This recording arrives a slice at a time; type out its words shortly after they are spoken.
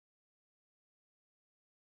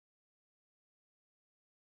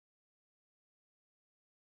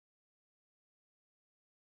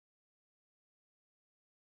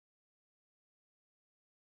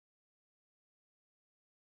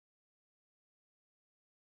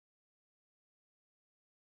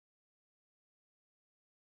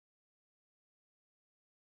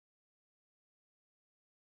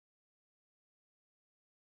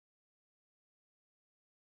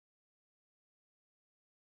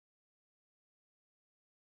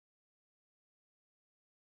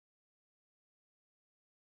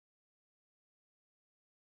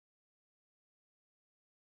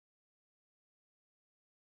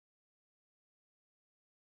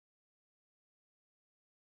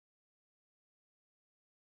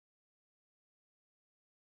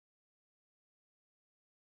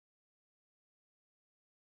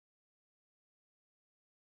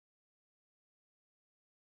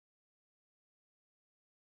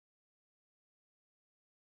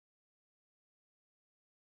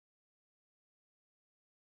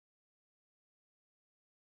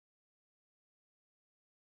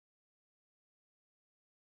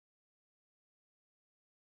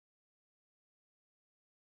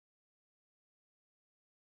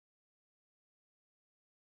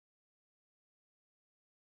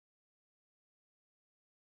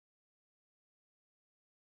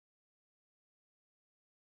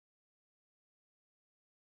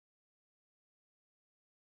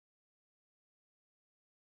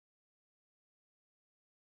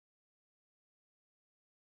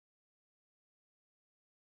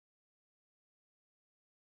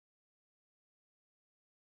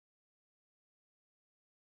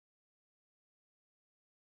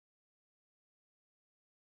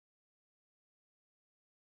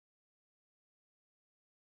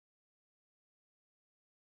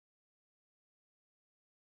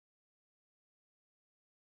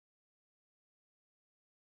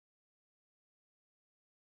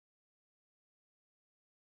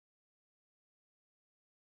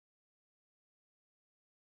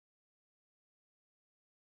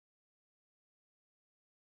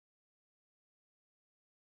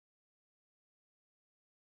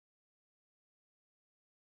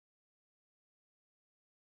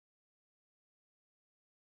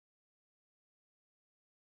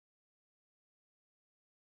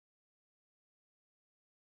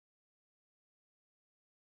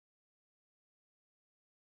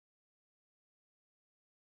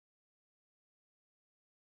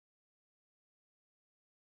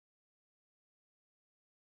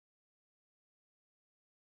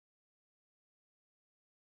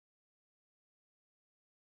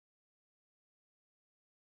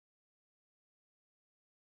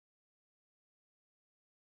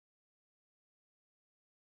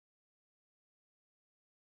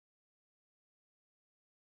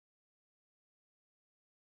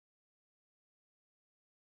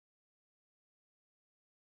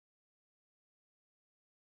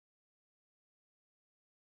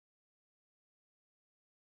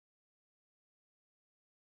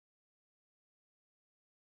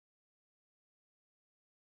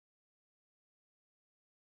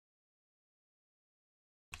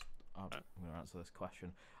I'm going to answer this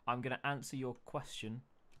question. I'm going to answer your question.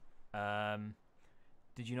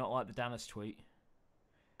 Did you not like the Danis tweet?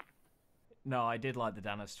 No, I did like the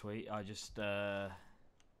Danis tweet. I just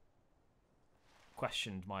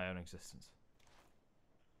questioned my own existence.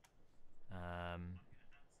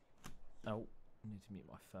 Oh, I need to mute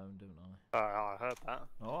my phone, don't I? I heard that.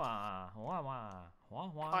 Hi,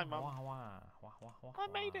 Mum. I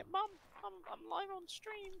made it, Mum. I'm live on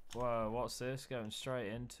stream. Whoa, what's this? Going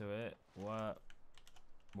straight into it. What?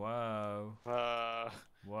 Whoa. Whoa.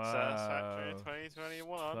 Satisfactory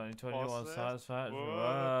 2021. 2021 Satisfactory.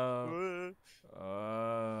 Whoa.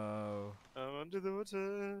 Whoa. I'm under the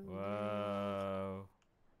water. Whoa.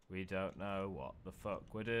 We don't know what the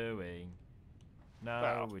fuck we're doing. No,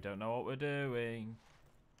 Well, we don't know what we're doing.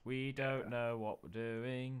 We don't know what we're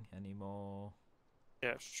doing anymore.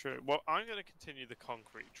 Yeah, it's true. Well, I'm going to continue the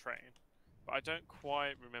concrete train, but I don't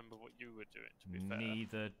quite remember what you were doing, to be fair.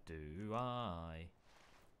 Neither do I.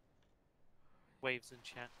 Waves in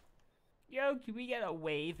chat. Yo, can we get a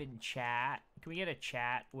wave in chat? Can we get a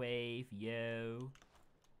chat wave, yo?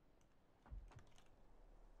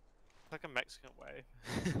 It's like a Mexican wave.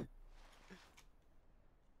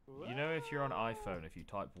 You know, if you're on iPhone, if you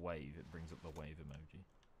type wave, it brings up the wave emoji.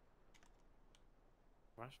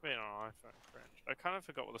 Must be on iPhone, cringe. I kind of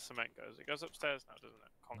forgot where the cement goes. It goes upstairs now, doesn't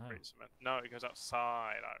it? Concrete cement. No, it goes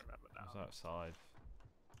outside. I remember now. It's outside.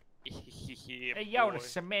 Yeah, Hey, yo, boy. the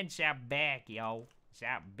cement's out back, yo. It's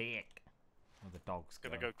out back. Where the dogs go.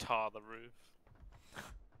 Gonna go tar the roof.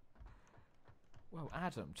 Well,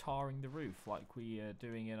 Adam, tarring the roof like we are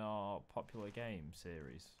doing in our popular game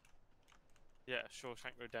series. Yeah,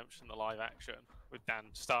 Shawshank Redemption, the live action, with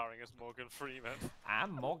Dan starring as Morgan Freeman.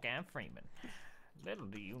 I'm Morgan Freeman. Little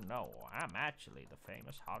do you know, I'm actually the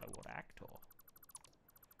famous Hollywood actor.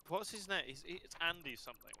 What's his name? It's Andy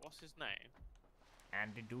something. What's his name?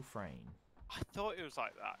 Andy Dufresne. I thought it was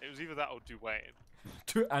like that. It was either that or Dwayne.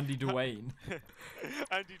 To Andy Dwayne.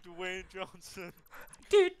 Andy Dwayne Johnson.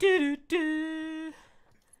 Do do do do.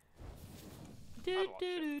 Do I'd watch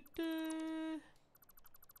do do.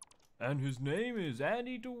 And his name is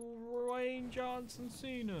Andy Dwayne Johnson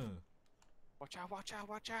Cena. Watch out, watch out,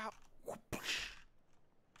 watch out.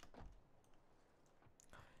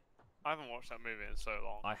 I haven't watched that movie in so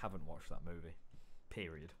long. I haven't watched that movie.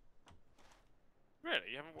 Period. Really?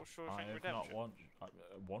 You haven't watched I Shawshank have Redemption? not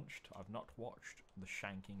I've not watched The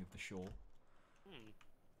Shanking of the Shore.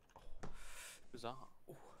 Bizarre.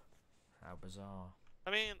 How bizarre. I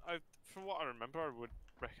mean, from what I remember, I would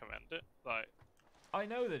recommend it. Like, I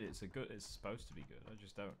know that it's supposed to be good. I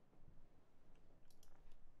just don't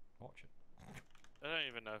watch it. I don't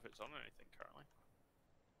even know if it's on anything currently.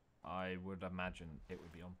 I would imagine it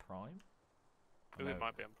would be on Prime. It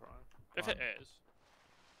might be on Prime. If it is,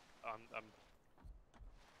 I'm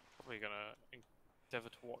probably gonna endeavour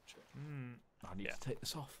to watch it. I need to take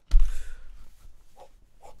this off.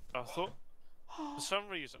 I thought, for some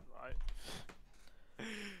reason, right?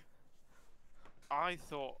 I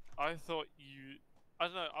thought you. I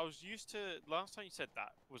don't know. I was used to. Last time you said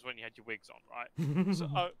that was when you had your wigs on, right? So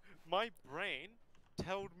my brain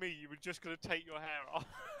told me you were just gonna take your hair off.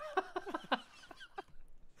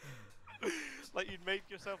 Like you'd make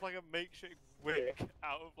yourself like a makeshift wig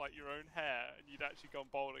out of like your own hair, and you'd actually gone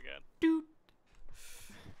bald again. Dude.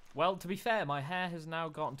 Well, to be fair, my hair has now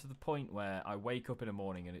gotten to the point where I wake up in the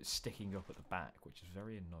morning and it's sticking up at the back, which is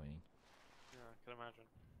very annoying. Yeah, I can imagine.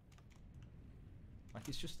 Like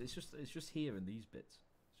it's just here in these bits.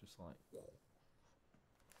 It's just like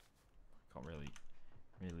can't really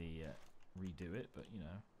redo it, but you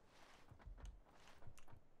know.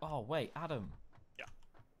 Oh wait, Adam. Yeah.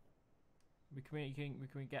 We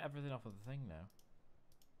can get everything off of the thing now.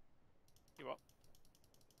 You what?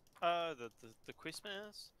 The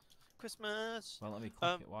Christmas. Well, let me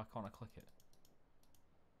click it. Why can't I click it?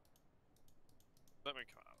 Let me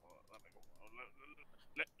come out. Let me.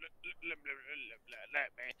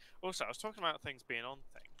 Also, I was talking about things being on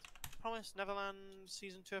things. Promised Neverland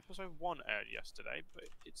Season 2 Episode 1 aired yesterday, but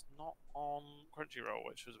it's not on Crunchyroll,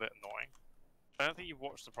 which was a bit annoying. I don't think you've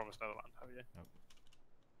watched The Promised Neverland, have you?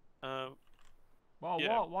 Nope. Well,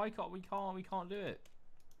 yeah. what? Why can't we can't do it?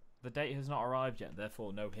 The date has not arrived yet,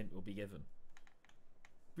 therefore no hint will be given.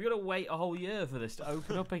 We gotta wait a whole year for this to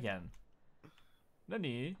open up again.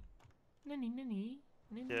 Nani? Nani.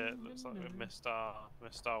 Yeah, it looks like we've missed our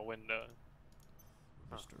window.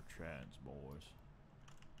 Mr. Chance, boys.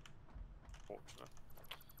 Fortunate.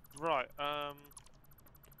 Right,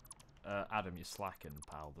 Adam, you're slacking,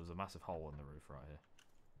 pal. There's a massive hole in the roof right here.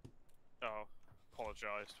 Oh,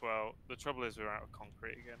 apologised. Well, the trouble is we're out of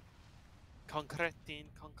concrete again. Concreting.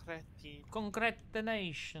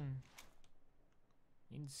 Congratulation.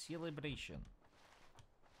 In celebration.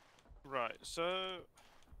 Right, so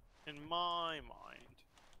in my mind,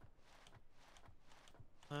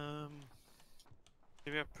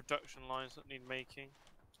 do we have production lines that need making?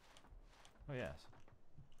 Oh yes.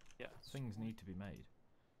 Yes. Things need to be made.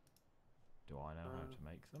 Do I know how to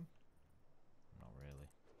make them? Not really.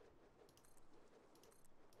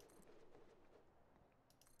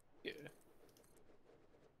 Yeah.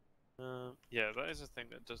 Yeah, that is a thing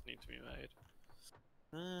that does need to be made.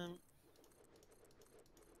 I'm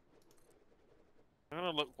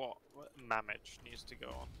gonna look what mamage needs to go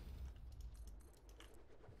on.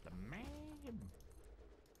 The man.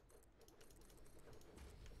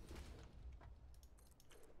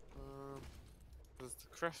 There's the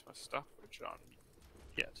Christmas stuff, which aren't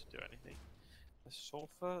yet to do anything. There's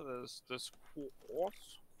sulfur. There's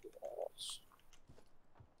quartz.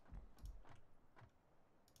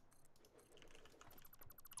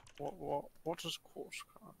 What does quartz?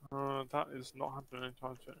 That is not happening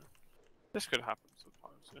anytime soon. This could happen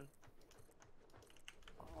sometime soon.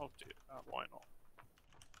 I'll do that. Why not?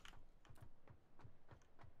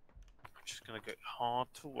 I'm just gonna get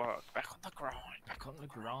hard to work. Back on the grind. Back on the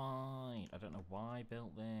grind. I don't know why I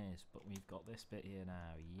built this, but we've got this bit here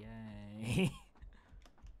now. Yay!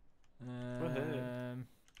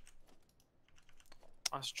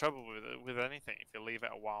 That's the trouble with anything. If you leave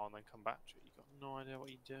it a while and then come back to it, you've got no idea what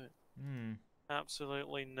you're doing.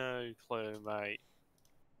 Absolutely no clue, mate.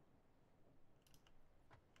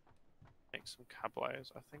 Make some cab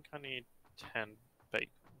layers. I think I need 10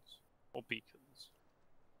 bacons or beacons,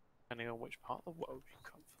 depending on which part of the world you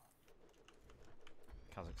come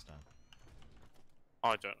from. Kazakhstan.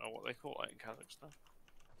 I don't know what they call it in Kazakhstan.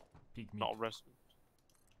 Pig meat. Not a resident.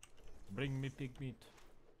 Bring me pig meat.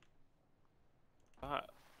 That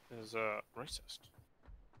is racist.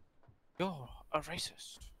 You're a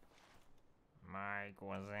racist. Mike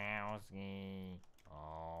Wazowski.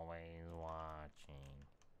 Always watching.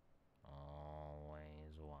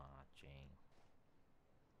 Always watching.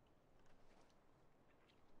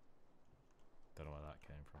 Don't know where that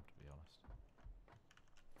came from, to be honest.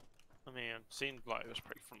 I mean, it seemed like it was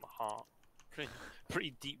pretty from the heart.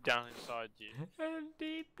 Pretty deep down inside you. And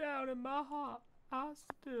deep down in my heart, I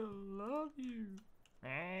still love you.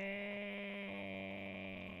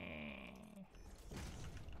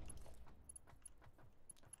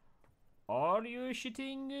 Are you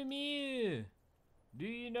shitting me? Do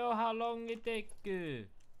you know how long it takes? Okay.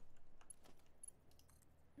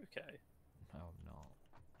 No, I'm not.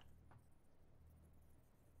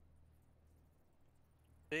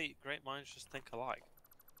 See, great minds just think alike.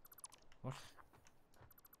 What?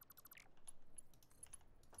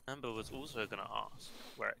 Amber was also gonna ask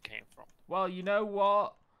where it came from. Well, you know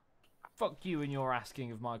what? Fuck you and your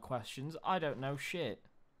asking of my questions. I don't know shit.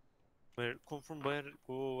 Where it come from, where it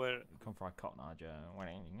go, where it... Come from Cotton Eye Joe.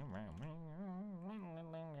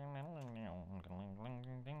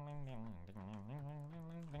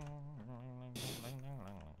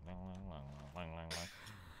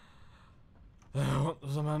 What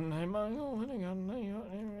does a man named Michael?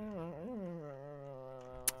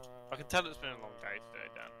 I can tell it's been a long day today,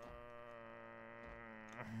 Dan.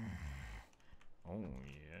 Oh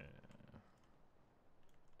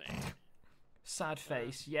yeah. Sad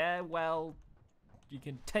face. Yeah, well, you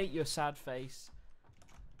can take your sad face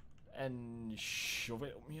and shove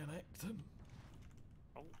it up your neck then.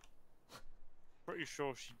 Oh. Pretty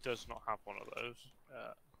sure she does not have one of those.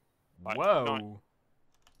 Like Whoa.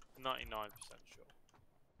 99% sure.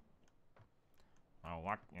 Well,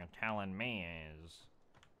 what you're telling me is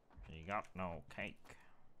she got no cake.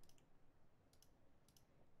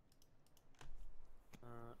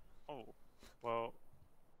 Oh, well,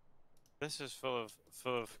 this is full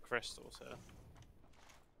of crystals here.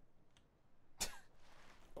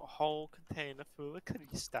 Got a whole container full of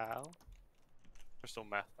crystal. Crystal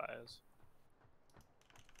meth, that is.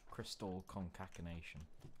 Crystal concatenation.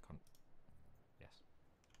 Yes.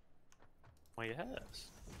 Oh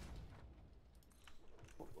yes.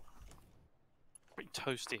 Pretty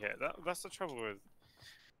toasty here. That's the trouble with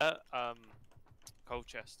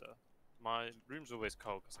Colchester. My room's always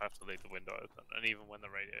cold because I have to leave the window open, and even when the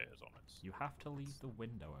radiator's on, it's... You have to leave the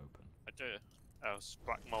window open. I do. Else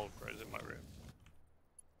black mold grows in my room.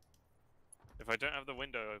 If I don't have the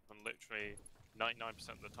window open, literally 99%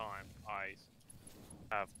 of the time, I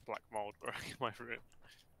have black mold growing in my room,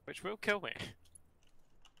 which will kill me.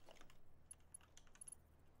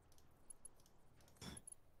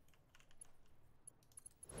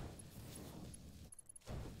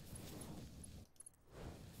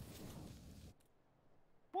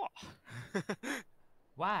 What?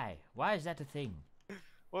 Why? Why is that a thing?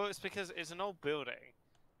 Well, it's because it's an old building,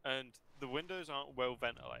 and the windows aren't well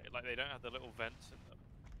ventilated. Like, they don't have the little vents in them.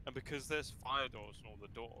 And because there's fire doors in all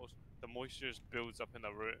the doors, the moisture just builds up in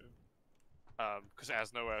the room. Because it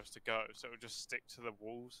has nowhere else to go, so it'll just stick to the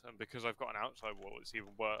walls. And because I've got an outside wall, it's even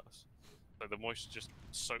worse. So the moisture just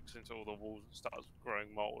soaks into all the walls and starts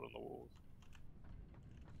growing mold on the walls.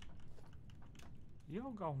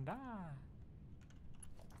 You're gonna die.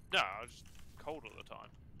 No, I was just cold all the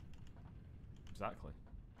time. Exactly.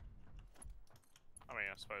 I mean,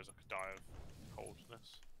 I suppose I could die of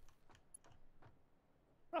coldness.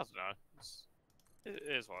 I don't know. It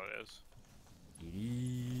is what it is. It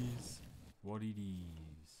is what it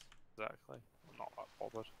is. Exactly. I'm not that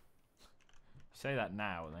bothered. Say that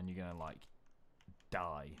now, and then you're gonna like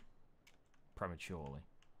die prematurely.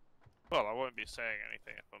 Well, I won't be saying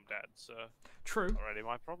anything if I'm dead, so... True. Not really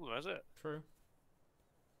my problem, is it? True.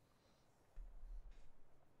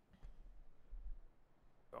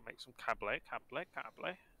 Gotta make some cable.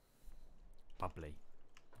 Bubbly.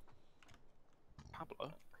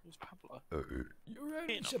 Pablo? Who's Pablo? You're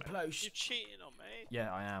only Cheating on me. supposed. You're cheating on me.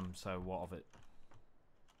 Yeah, I am. So what of it?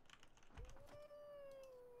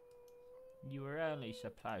 You were only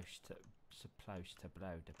supposed to blow the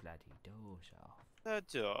bloody doors off. The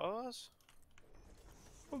doors.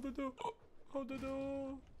 Hold the door. Hold the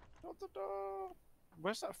door. Hold the door.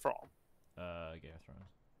 Where's that from? Game of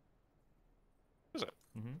Thrones. Is it?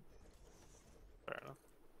 Mhm. Fair enough.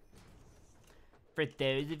 For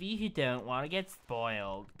those of you who don't want to get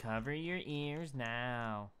spoiled, cover your ears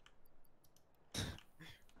now.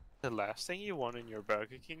 The last thing you want in your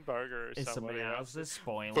Burger King burger is It's somebody else's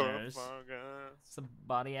foot spoilers. burger.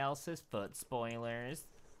 Somebody else's foot spoilers.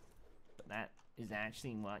 But that is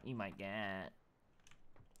actually what you might get.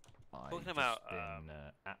 Talking I've about, just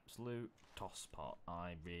been absolute tosspot.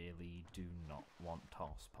 I really do not want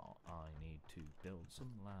tosspot. I need to build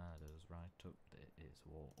some ladders right up there. Is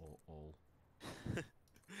all.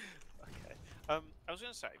 Okay. I was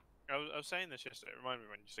gonna say, I was saying this yesterday. It reminded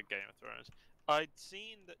me when you said Game of Thrones. I'd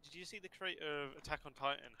seen that. Did you see the creator of Attack on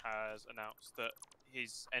Titan has announced that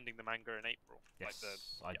he's ending the manga in April? Yes,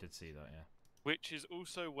 I did see that. Yeah. Which is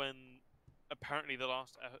also when apparently the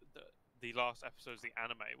last episodes of the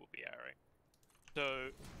anime will be airing.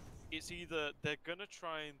 So it's either they're gonna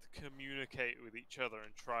try and communicate with each other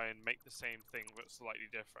and try and make the same thing but slightly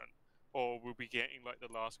different, or we'll be getting like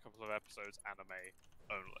the last couple of episodes anime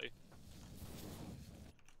only.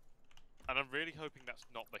 And I'm really hoping that's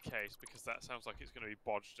not the case, because that sounds like it's going to be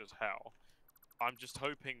bodged as hell. I'm just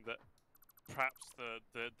hoping that perhaps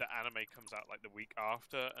the anime comes out like the week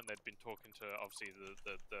after, and they've been talking to obviously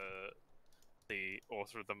the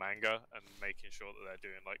author of the manga and making sure that they're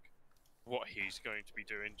doing like what he's going to be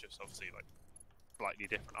doing, just obviously like slightly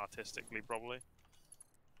different artistically, probably.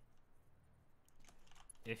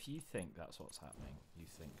 If you think that's what's happening, you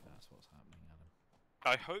think that's what's happening, Adam.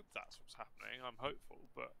 I hope that's what's happening. I'm hopeful,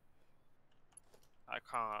 but I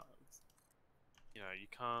can't. You know, you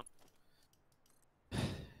can't. You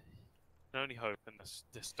can only hope in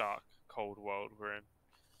this dark, cold world we're in.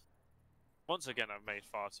 Once again, I've made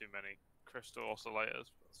far too many crystal oscillators,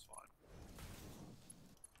 but that's fine.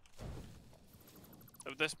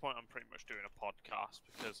 At this point, I'm pretty much doing a podcast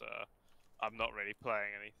because I'm not really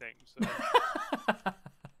playing anything, so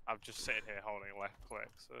I'm just sitting here holding left click,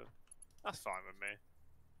 so that's fine with me.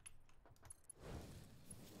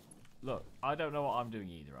 Look, I don't know what I'm doing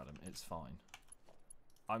either, Adam. It's fine.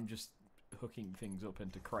 I'm just hooking things up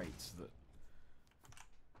into crates that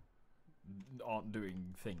aren't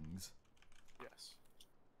doing things. Yes.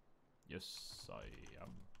 Yes, I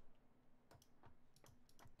am.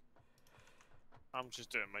 I'm just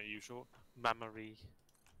doing my usual memory.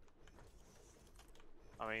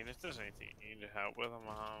 I mean, if there's anything you need help with, I'm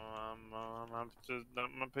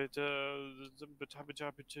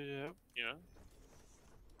happy to help, you know?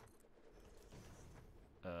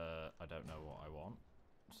 I don't know what I want,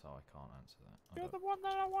 so I can't answer that. You're the one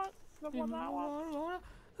that I want. The one that I want.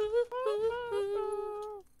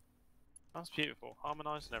 That's beautiful.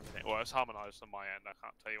 Harmonised and everything. Well, it's harmonised on my end. I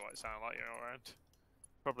can't tell you what it sounded like on your end.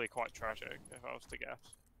 Probably quite tragic, if I was to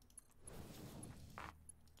guess.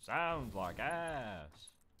 Sounds like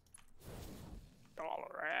ass. Y'all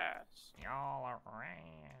are ass. Y'all are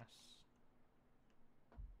ass.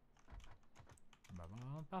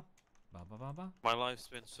 Ba-ba-ba. Ba-ba-ba-ba. My life's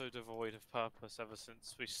been so devoid of purpose ever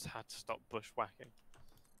since we had to stop bushwhacking.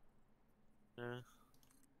 Yeah.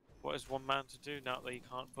 What is one man to do now that he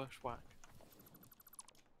can't bushwhack?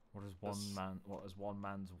 What is one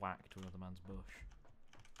man's whack to another man's bush?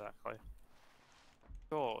 Exactly.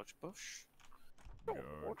 George Bush.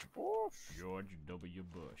 George Bush. George W.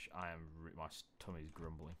 Bush. I am. My tummy's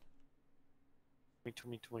grumbling.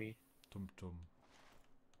 Me. Tum tum.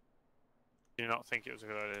 Do you not think it was a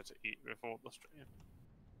good idea to eat before the stream?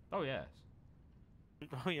 Oh yes.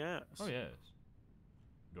 Oh yes. Oh yes.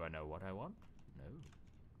 Do I know what I want? No.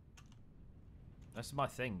 That's my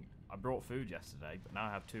thing. I brought food yesterday, but now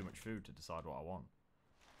I have too much food to decide what I want.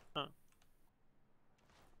 Huh.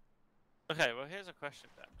 Okay, well here's a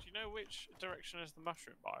question then. Do you know which direction is the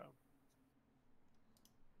mushroom biome?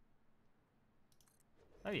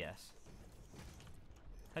 Oh yes.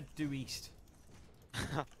 Head due east.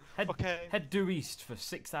 Okay. Head due east for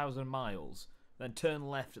 6,000 miles, then turn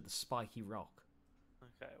left at the spiky rock.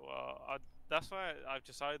 Okay, well, that's why I've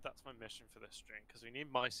decided that's my mission for this stream, because we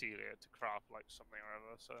need mycelia to craft, like, something or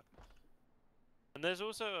other, so... And there's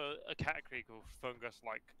also a category called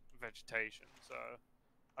fungus-like vegetation, so...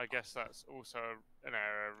 I guess that's also an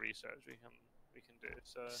area of research we can do,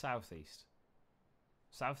 so... Southeast.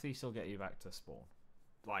 Southeast will get you back to spawn.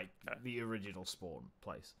 Like, the original spawn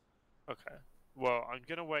place. Okay. Well, I'm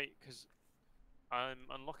gonna wait, because I'm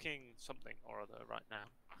unlocking something or other right now.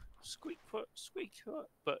 Squeak foot.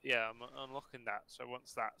 But yeah, I'm unlocking that. So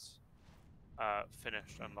once that's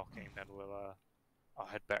finished unlocking, then I'll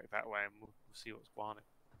head back that way and we'll see what's going on.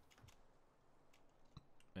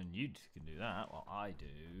 And you can do that while I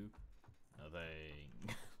do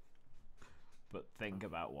nothing. But think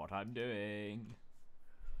about what I'm doing.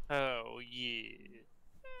 Oh yeah.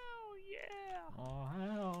 Oh yeah. Oh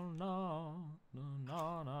hell no. No,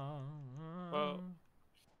 no.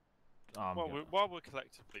 Well, while we're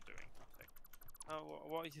collectively doing nothing,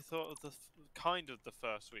 what have you thought of the kind of the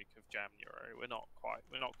first week of January? We're not quite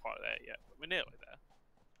there yet, but we're nearly there.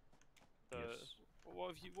 So, Yes. what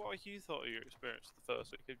have you thought of your experience the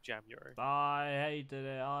first week of January? I hated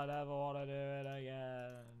it. I never want to do it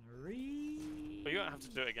again. But you don't have to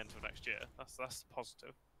do it again until next year. That's the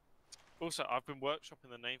positive. Also, I've been workshopping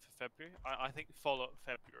the name for February. I think Follow-up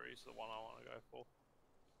February is the one I want to go for.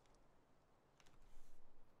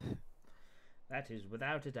 That is,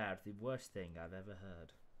 without a doubt, the worst thing I've ever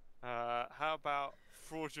heard. How about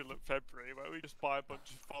Fraudulent February, where we just buy a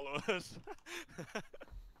bunch of followers?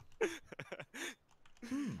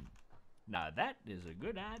 Now that is a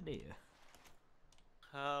good idea.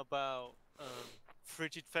 How about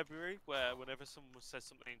Frigid February, where whenever someone says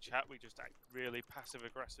something in chat, we just act really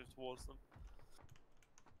passive-aggressive towards them?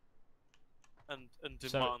 And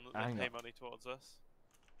demand that they pay money towards us?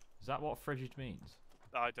 Is that what frigid means?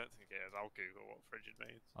 I don't think it is. I'll Google what frigid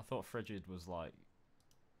means. I thought frigid was like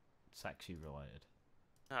sexy related.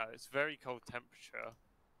 No, it's very cold temperature,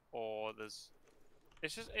 or there's...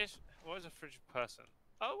 What is a frigid person?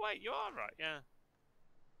 Oh wait, you are right, yeah.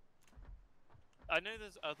 I know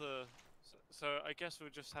there's other... So I guess we'll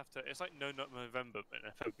just have to... It's like No Nut November, but in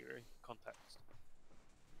a February context.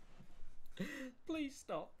 Please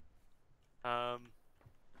stop.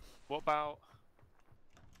 What about...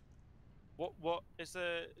 What is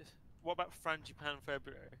the... What about Frangipan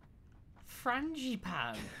February?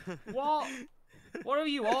 Frangipan? What? What are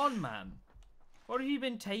you on, man? What have you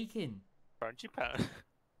been taking? Frangipan.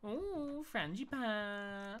 Oh,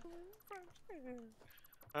 Frangipan.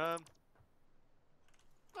 No,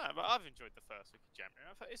 but I've enjoyed the first week of January.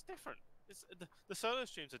 I thought it's different. The solo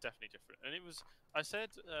streams are definitely different, and it was. I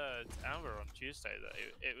said to Amber on Tuesday that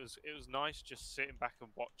it was nice just sitting back and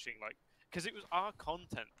watching, like, because it was our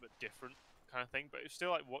content but different kind of thing, but it was still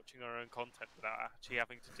like watching our own content without actually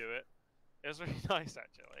having to do it. It was really nice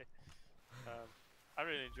actually. I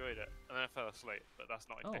really enjoyed it, and then I fell asleep, but that's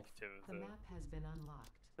not indicative of the map has been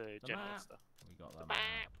unlocked. The general stuff. We got that map.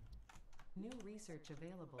 New research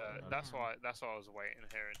available. That's why I was waiting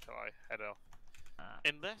here until I head off.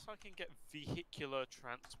 Unless I can get vehicular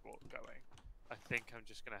transport going, I think I'm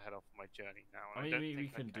just gonna head off my journey now. I mean,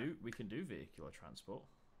 we can do vehicular transport.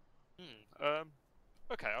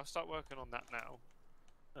 Okay, I'll start working on that now.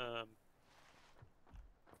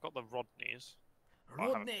 I've got the Rodneys.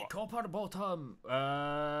 Rodney, copper bottom.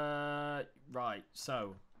 Right.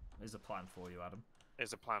 So, here's a plan for you, Adam.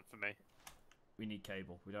 Here's a plan for me. We need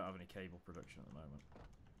cable. We don't have any cable production at the moment.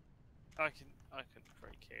 I can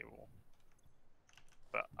create cable,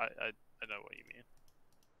 but I know what you mean.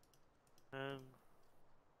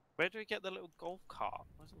 Where do we get the little golf cart?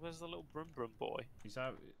 Where's the little brum brum boy? He's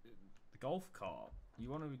out. The golf cart. You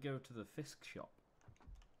want to go to the Fisk shop?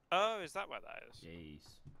 Oh, is that where that is?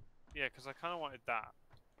 Yes. Yeah, because I kind of wanted that.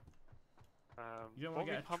 You don't want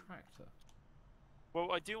to get a tractor?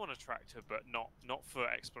 Well, I do want a tractor, but not for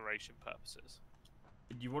exploration purposes.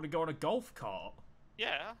 You want to go on a golf cart?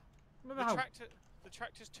 Yeah. Remember The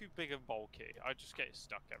tractor's too big and bulky. I just get it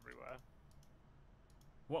stuck everywhere.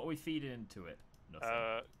 What are we feeding into it? Nothing.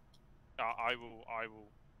 I will.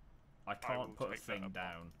 I can't will put a take that thing apart.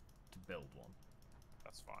 down to build one.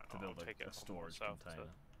 That's fine. To I'll build take it a upon storage myself container.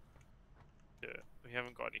 To do it. We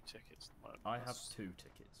haven't got any tickets at the moment. I have 2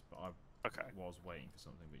 tickets, but I Okay. was waiting for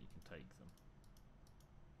something, but you can take them.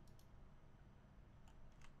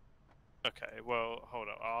 Okay. Well, hold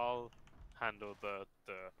up. I'll handle the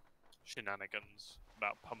shenanigans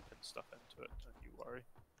about pumping stuff into it. Don't you worry.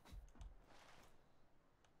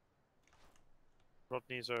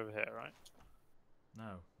 Rodney's over here, right?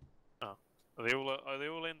 No. Oh. Are they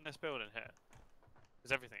all in this building here?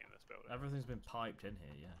 Is everything in this building? Everything's been piped in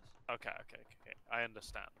here, yes. Okay. I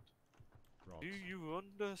understand. Rods. Do you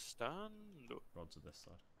understand? Rods are this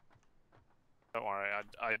side. Don't worry,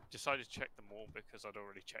 I decided to check them all because I'd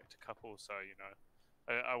already checked a couple, so you know,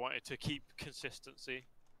 I wanted to keep consistency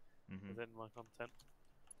within my content.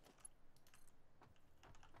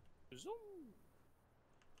 Zoom.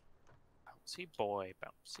 Bouncy boy,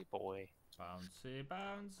 bouncy boy. Bouncy,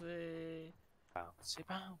 bouncy. Bouncy,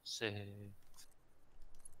 bouncy.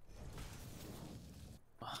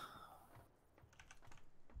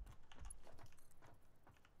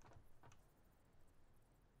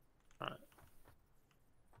 Right.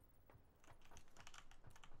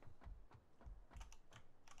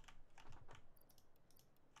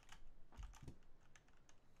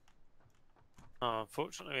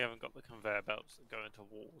 Unfortunately, we haven't got the conveyor belts that go into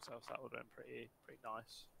walls, else that would have been pretty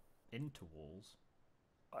nice. Into walls?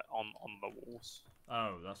 Like on the walls.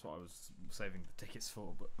 Oh, that's what I was saving the tickets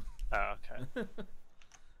for, but... Oh, okay.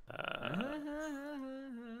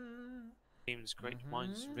 Seems great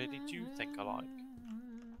minds really do think alike.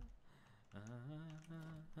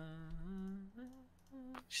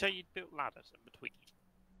 Say you'd built ladders in between.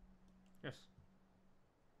 Yes.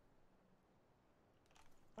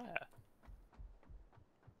 Where?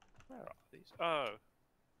 Where are these? Oh.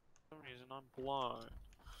 For some reason I'm blind.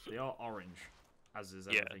 They are orange, as is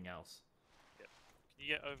Yeah. everything else. Yep. Can you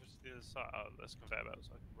get over to the other side? Oh, there's conveyor belts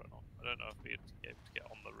I can run on. I don't know if we'd be able to get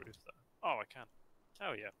on the roof though. Oh, I can.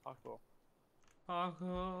 Oh yeah, parkour.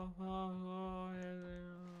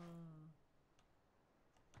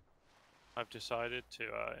 I've decided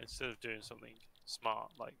to, instead of doing something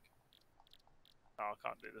smart, like... Oh, I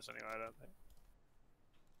can't do this anyway, I don't think.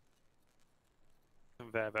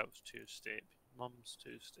 Conveyor belt's too steep. Mum's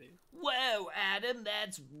too steep. Whoa, Adam,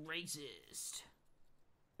 that's racist.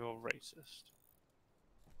 You're racist.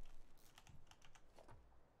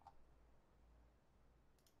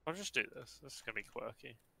 I'll just do this. This is gonna be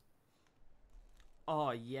quirky.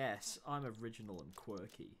 Oh, yes, I'm original and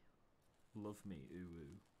quirky. Love me,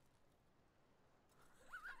 ooh.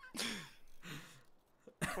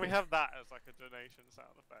 Can we have that as like a donation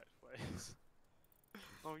sound effect, please?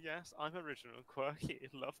 Oh yes, I'm original and quirky.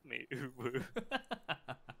 Love me, ooh woo.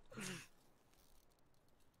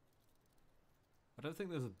 I don't think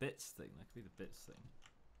there's a bits thing. That could be the bits thing.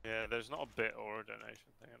 Yeah, there's not a bit or a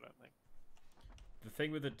donation thing, I don't think. The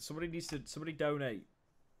thing with it, somebody donate,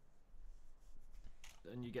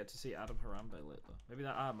 and you get to see Adam Harambe later. Maybe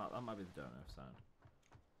that might be the donor sound.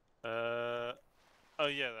 Oh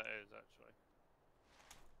yeah, that is actually.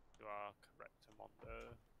 You are correct,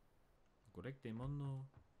 Amondo. Correcto, mondo.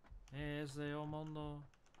 Ese o mondo.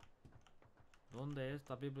 ¿Dónde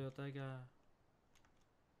está biblioteca?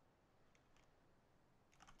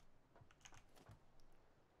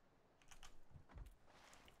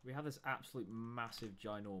 We have this absolute massive,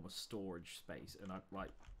 ginormous storage space, and I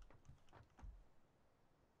like.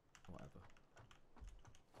 Whatever.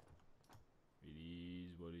 It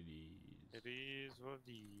is what it is. It is what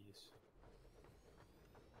it is.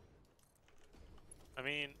 I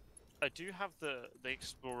mean, I do have the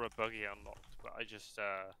Explorer buggy unlocked, but I just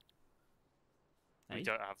we Hey?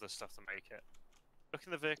 don't have the stuff to make it. Look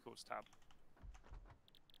in the vehicles tab.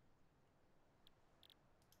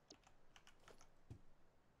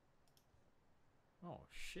 Oh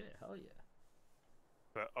shit! Hell yeah!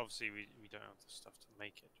 But obviously we don't have the stuff to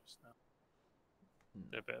make it just now.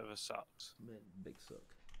 A bit of a sucks. Big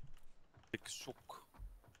suck. Big suck.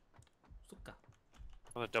 Sucka.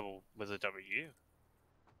 With a W.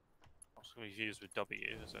 I was confused with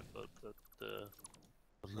W, as in the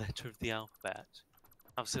letter of the alphabet.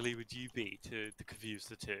 How silly would you be to confuse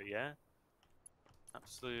the two, yeah?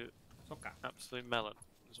 Absolute melon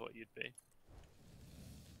is what you'd be.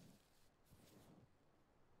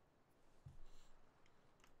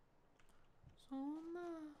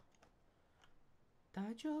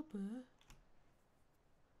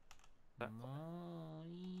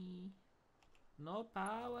 No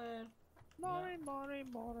power. Mori,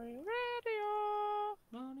 radio.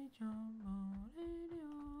 Money jump, radio.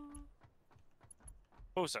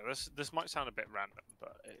 Also, this might sound a bit random,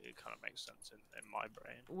 but it kind of makes sense in my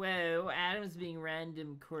brain. Whoa, Adam's being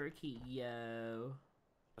random quirky, yo.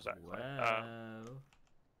 Exactly. Whoa.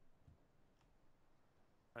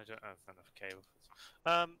 I don't have enough cable.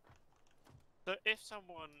 So if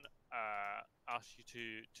someone asks you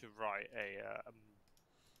to write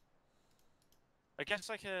I guess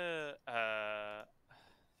like I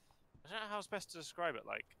don't know how it's best to describe it.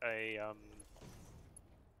 Like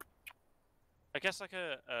I guess like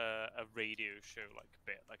a radio show like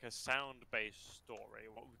bit, like a sound-based story.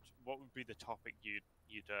 What would be the topic you'd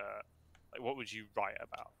like? What would you write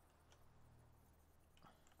about?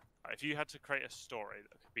 If you had to create a story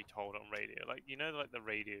that could be told on radio, like like the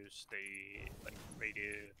radios, like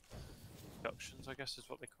radio productions, I guess is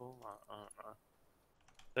what they call. I don't know.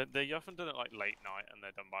 They often done it like late night, and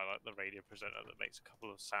they're done by like the radio presenter that makes a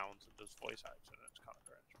couple of sounds and does voice acting. And it's kind of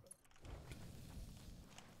cringe. But...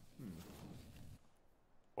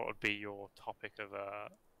 What would be your topic of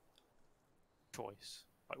choice?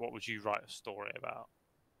 Like, what would you write a story about?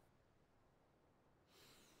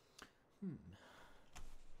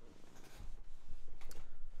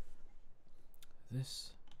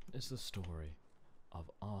 This is the story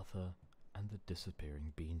of Arthur and the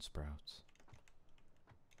disappearing bean sprouts.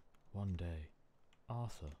 One day,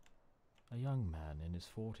 Arthur, a young man in his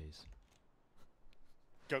 40s.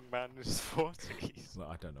 Young man in his 40s. Well,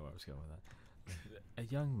 I don't know where I was going with that. A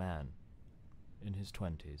young man in his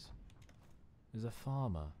 20s is a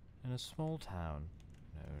farmer in a small town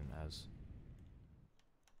known as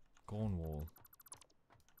Cornwall.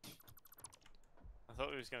 I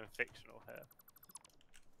thought he was going fictional here.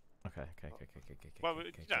 Okay. Well,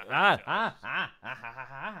 okay. no,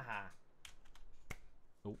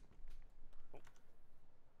 Oh.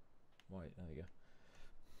 Wait, there you go.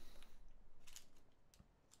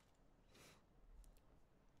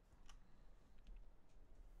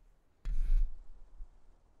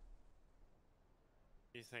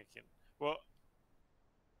 You're thinking, well,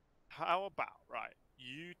 how about right?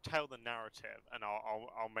 You tell the narrative, and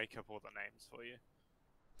I'll make up all the names for you.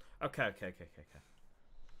 Okay.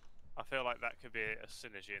 I feel like that could be a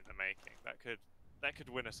synergy in the making. That could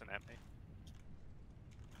win us an Emmy.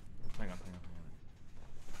 Hang on.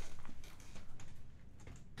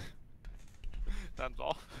 Dan's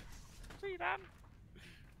off. See you, Dan.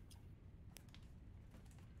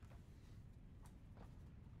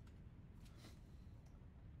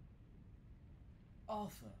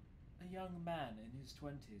 Arthur, a young man in his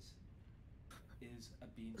 20s, is a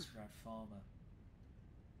bean sprout farmer.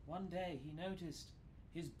 One day he noticed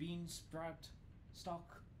his bean sprout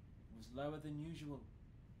stock was lower than usual.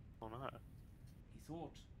 Oh no. He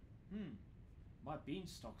thought, my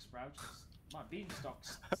beanstalk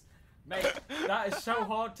mate, that is so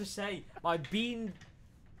hard to say. My bean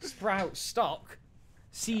sprout stock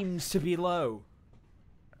seems to be low.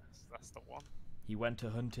 That's the one. He went a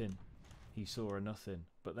hunting. He saw a nothing.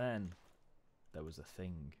 But then there was a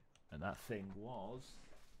thing. And that thing was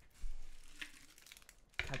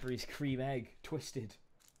Cadbury's cream egg twisted.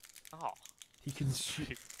 Oh. He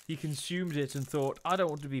consumed it and thought, I don't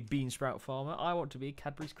want to be a bean sprout farmer. I want to be a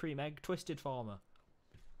Cadbury's cream egg twisted farmer.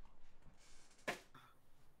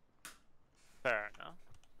 Fair enough.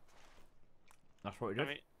 That's what he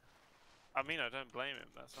did. I mean, I don't blame him.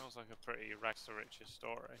 That sounds like a pretty rags to riches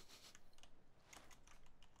story.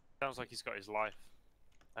 Sounds like he's got his life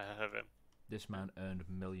ahead of him. This man earned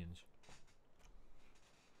millions.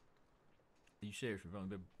 Are you serious? We've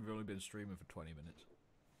only been streaming for 20 minutes.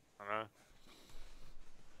 I know.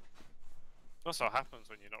 That's what happens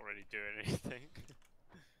when you're not really doing anything.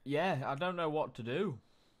 Yeah, I don't know what to do.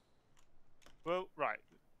 Well, right.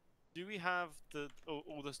 Do we have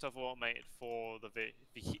all the stuff automated for the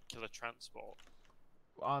vehicular transport?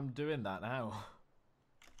 I'm doing that now.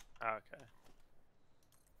 Okay.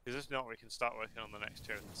 Because if not, we can start working on the next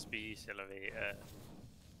two of the speed elevator.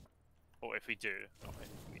 Or if we do, not if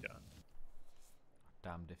we don't.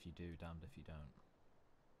 Damned if you do, damned if you don't.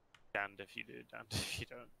 Damned if you do, damned if you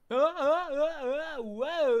don't.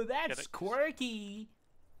 Whoa, that's quirky.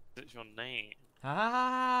 It's your name.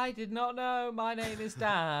 I did not know my name is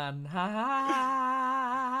Dan. Ha.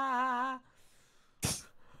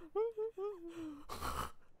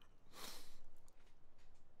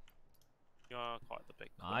 You are quite the big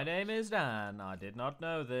My name is Dan. I did not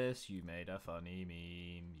know this. You made a funny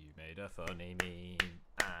meme. You made a funny meme.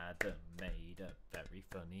 Adam made a very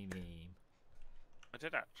funny meme. I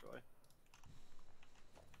did actually.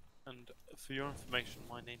 And for your information,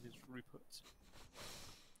 my name is Rupert.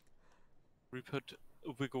 Rupert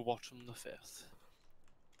Wigglebottom the Fifth.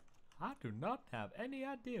 I do not have any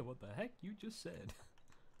idea what the heck you just said.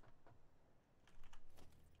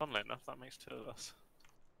 Funnily enough, that makes 2 of us.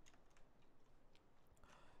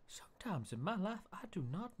 Sometimes in my life, I do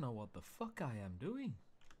not know what the fuck I am doing.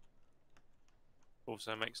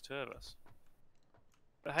 Also makes 2 of us.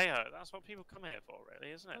 But hey ho, that's what people come here for,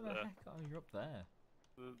 really, isn't it? How the heck are you up there?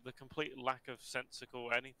 The complete lack of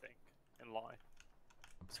sensical anything in life.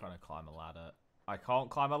 I'm trying to climb a ladder. I can't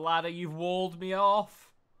climb a ladder, you've walled me off!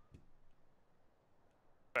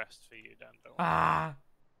 Best for you, Dan. Don't worry. Ah!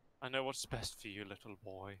 I know what's best for you, little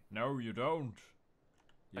boy. No, you don't.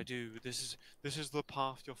 I do. This is the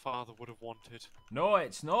path your father would have wanted. No,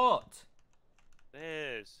 it's not. It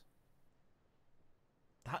is.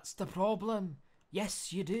 That's the problem.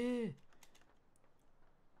 Yes, you do.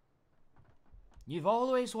 You've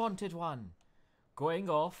always wanted one.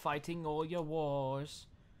 Going off, fighting all your wars.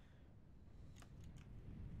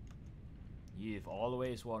 You've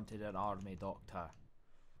always wanted an army doctor.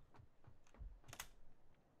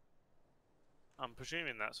 I'm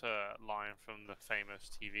presuming that's a line from the famous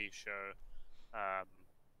TV show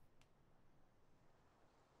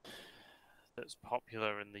that's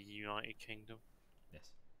popular in the United Kingdom.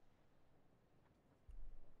 Yes.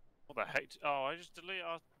 What the heck? Oh, I just deleted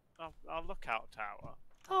our lookout tower.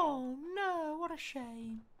 Oh no, what a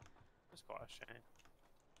shame. That's quite a shame.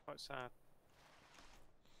 Quite sad.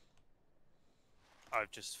 I've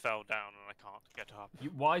just fell down and I can't get up.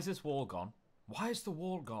 Why is this wall gone? Why is the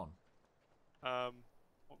wall gone? What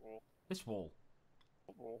wall? This wall.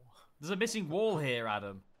 What wall? There's a missing wall here,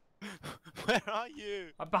 Adam. Where are you?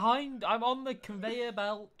 I'm on the conveyor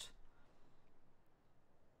belt.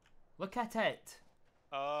 Look at it.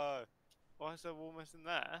 Why is there a wall missing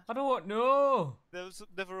there? I don't know. There was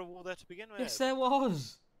never a wall there to begin with. Yes, there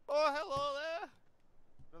was. Oh, hello there.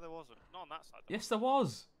 No, there wasn't. Not on that side. Yes, there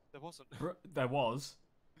was. There wasn't. There was.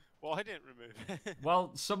 Well, I didn't remove it.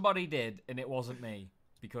 Well, somebody did, and it wasn't me,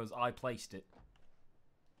 because I placed it.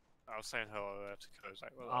 I was saying hello there to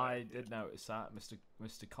Kozak. I did notice that, Mr.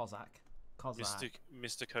 Kozak.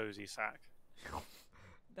 Mr. Cozy Sack.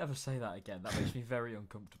 Never say that again. That makes me very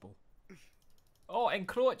uncomfortable. Oh,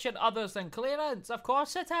 encroaching others than clearance. Of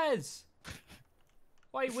course it is.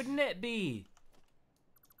 Why wouldn't it be?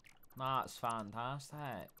 That's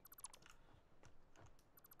fantastic.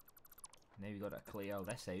 Now we got to clear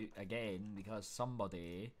this out again because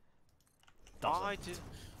somebody doesn't. I did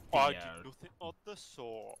nothing of the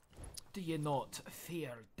sort. Do you not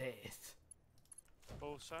fear death?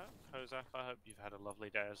 Also, Kozak, I hope you've had a lovely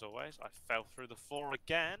day as always. I fell through the floor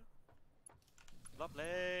again.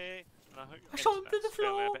 Lovely. And I hope your I shot him through the internet's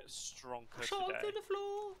feeling floor. a bit stronger I shot him today. through the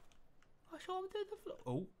floor. I shot him through the floor.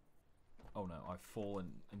 Oh. Oh no, I've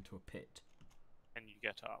fallen into a pit. And you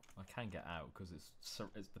get up. I can get out because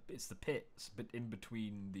it's the pit, but in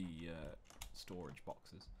between the storage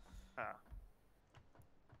boxes. Ah.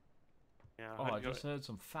 Yeah. Oh, I just heard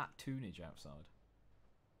some fat tunage outside.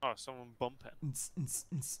 Oh, someone bumping.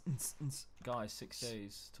 Guys, 6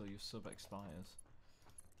 days till your sub expires.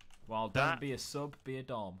 Well, don't be a sub, be a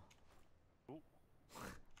dom. Ooh.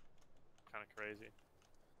 Kind of crazy.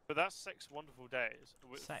 But that's 6 wonderful days,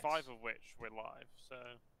 5 of which we're live,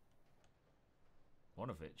 so... One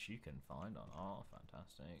of which you can find on our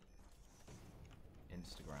fantastic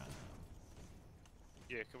Instagram.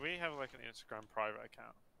 Yeah, can we have like an Instagram private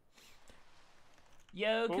account?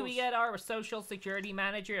 Yo, can we get our social security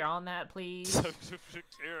manager on that, please? Social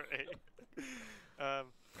security. So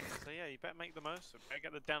yeah, you better make the most of it. Better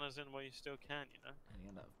get the Danners in while you still can, you know?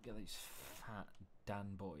 And get these fat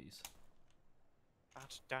Dan boys.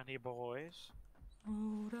 Fat Danny boys.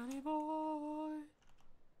 Oh, Danny boy.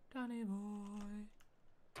 Danny boy.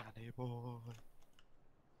 Danny boy.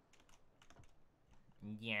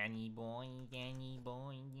 Danny boy, Danny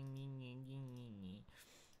boy.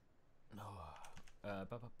 No.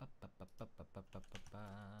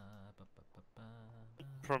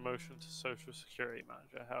 Promotion to social security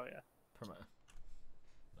manager, hell yeah.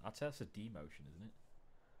 I'd say that's a demotion, isn't it?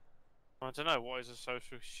 I don't know, what is a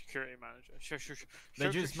social security manager? They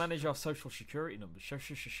just manage our social security numbers.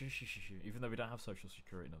 Even though we don't have social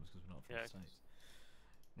security numbers because we're not from the States.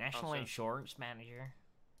 National insurance manager.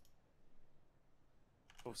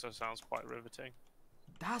 Also sounds quite riveting.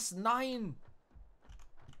 That's 9!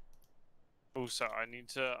 Also, I need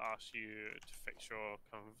to ask you to fix your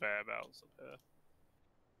conveyor belts up here.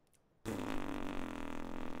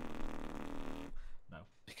 No.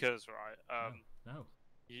 Because, right, No.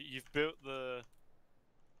 You've built the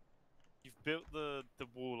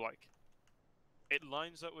wall, like, it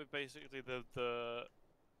lines up with basically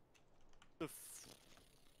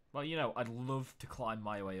Well, you know, I'd love to climb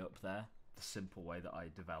my way up there, the simple way that I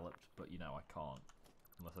developed, but you know, I can't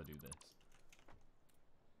unless I do this.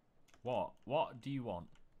 What do you want?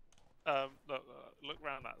 Look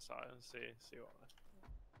round that side and see what.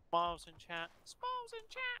 Smiles in chat. Smiles in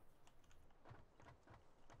chat.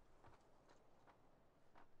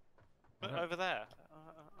 Look over there.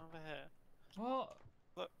 Over here. What?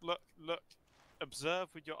 Look. Observe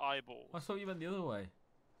with your eyeballs. I thought you went the other way.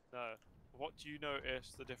 No. What do you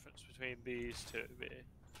notice the difference between these two be?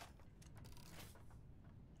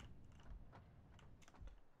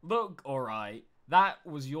 Look, alright. That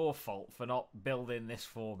was your fault for not building this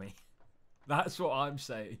for me. That's what I'm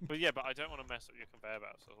saying. But yeah, but I don't want to mess up your conveyor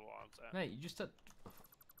belts. That's what I'm saying. Mate, you just... Oh,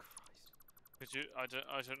 Christ. Because I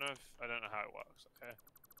don't know how it works. Okay.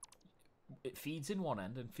 It feeds in one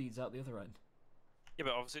end and feeds out the other end. Yeah,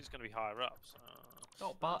 but obviously it's going to be higher up. So...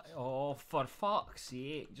 Oh, but for fuck's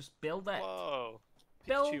sake, just build it. Whoa.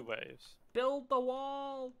 Build- Pikachu waves. Build the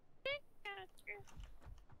wall.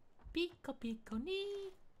 Pika pika knee.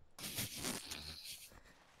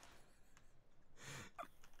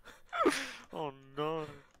 Oh no.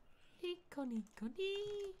 Nika nika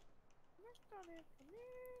knee.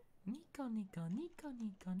 Nika nika nika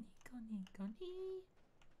nika nika nika knee.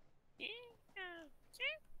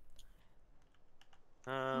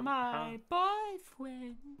 My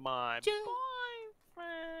boyfriend. My boyfriend.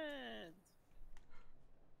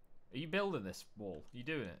 Are you building this wall? Are you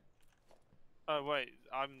doing it? Oh wait,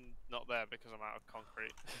 I'm not there because I'm out of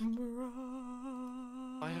concrete.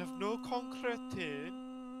 I have no concrete.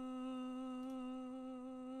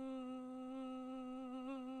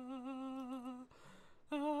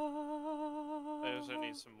 I also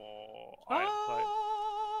need some more iron plate.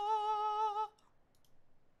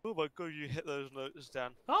 Oh my god, you hit those notes,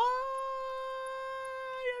 Dan. You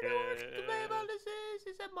know what the label this is?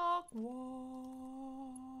 It's a Mark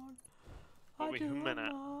 1. What I we do humming a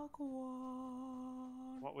at? Mark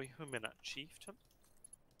 1. What we humming at, chieftain?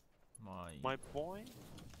 My My boy?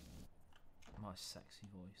 sexy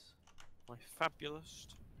voice. My fabulous?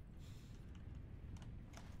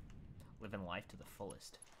 Living life to the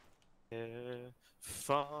fullest.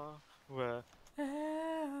 Far wherever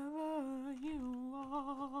you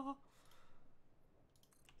are.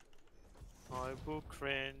 I will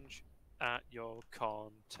cringe at your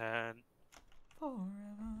content. Forever.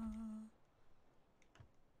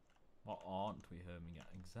 What aren't we humming at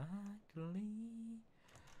exactly?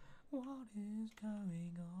 What is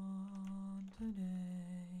going on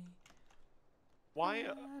today? Why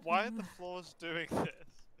are the floors doing this?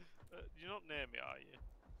 You're not near me, are you?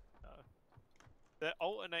 No. They're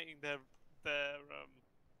alternating their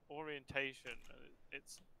orientation.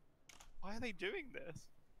 It's why are they doing this?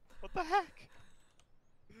 What the heck?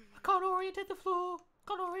 I can't orientate the floor.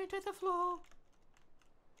 Can't orientate the floor.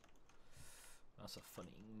 That's a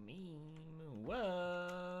funny meme. Whoa.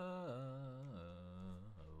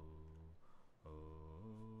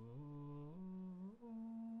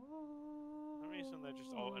 For some reason they're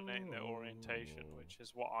just alternating their orientation, which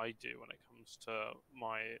is what I do when it comes to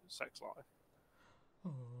my sex life.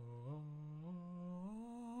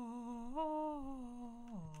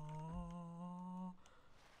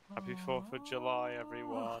 Happy 4th of July,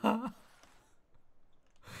 everyone.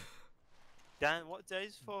 Dan, what day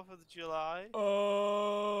is 4th of July?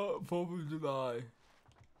 4th of July.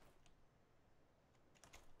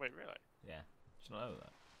 Wait, really? Yeah. Did you know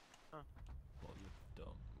that? Huh. What you've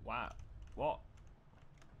done. Wow. What?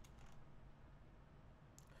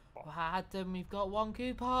 What? Adam, we've got one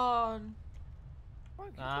coupon.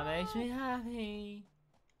 That makes me happy.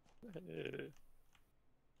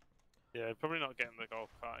 Yeah, probably not getting the golf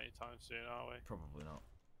cart anytime soon, are we? Probably not.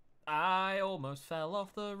 I almost fell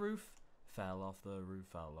off the roof. Fell off the roof,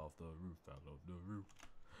 fell off the roof, fell off the roof.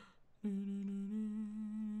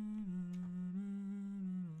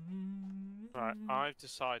 Right, I've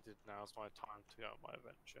decided now's my time to go on my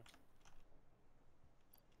adventure.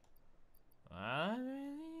 I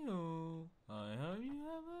really hope. I hope you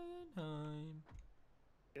have a good time.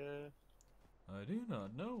 Yeah. I do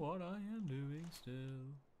not know what I am doing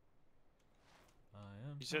still. I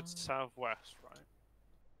am. You said southwest, right?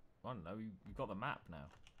 I don't know. You've got the map now.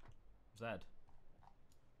 Zed.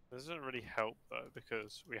 This doesn't really help though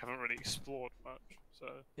because we haven't really explored much. So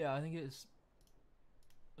Yeah, I think it's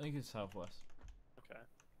southwest. okay,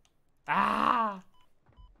 Ah!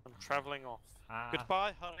 I'm traveling off. Ah.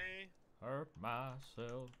 Goodbye, honey. Hurt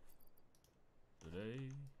myself today.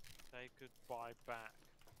 Say goodbye back.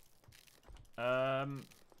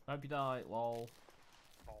 Hope you die, lol.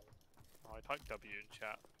 Oh, I type W in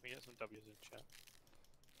chat. Can we get some W's in chat?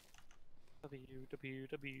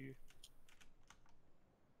 W.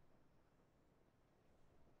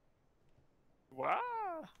 Wow.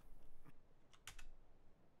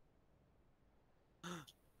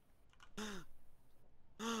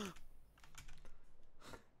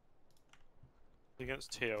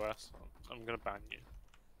 Against TOS, I'm gonna ban you.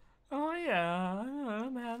 Oh yeah,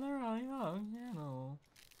 I'm Heather. You know.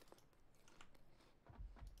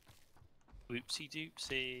 Whoopsie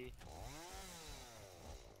doopsie.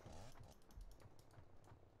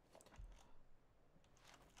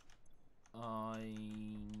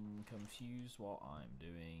 I'm confused what I'm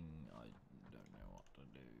doing. I don't know what to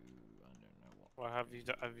do. I don't know what. Well, have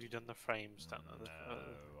you done the frames down No, there?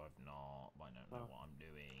 I've not. I don't know Oh. what I'm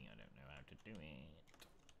doing. I don't know how to do it.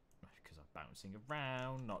 Because I'm bouncing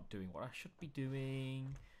around, not doing what I should be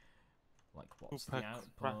doing. Like, what's the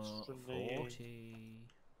output? Procrastinating. 40.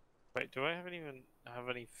 Wait, do I even have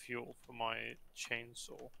any fuel for my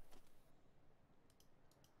chainsaw?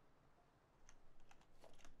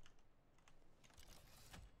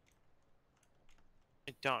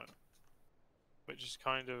 I don't. Which is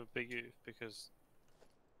kind of a big oof because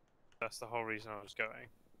that's the whole reason I was going.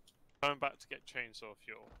 Going back to get chainsaw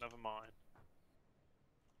fuel, never mind.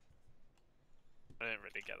 I didn't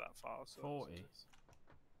really get that far, so 40.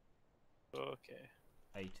 Okay.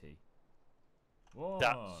 80.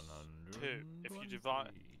 That's 100. 2. If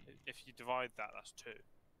you divide that, that's 2.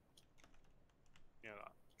 You know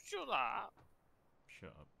that. Shut up. Shut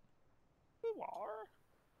up. You are.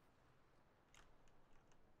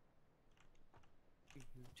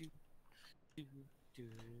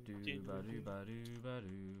 Dooba dooba dooba dooba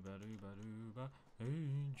dooba dooba.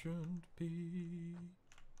 Ancient P.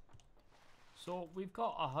 So we've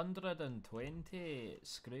got 120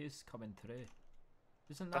 screws coming through.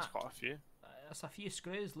 Isn't That's that? quite a few. That's a few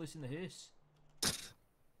screws loose in the house.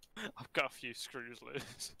 I've got a few screws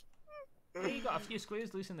loose. Yeah, you got a few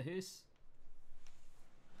screws loose in the house.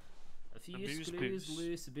 A few Amuse screws boots.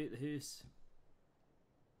 loose about the house.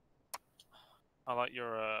 I like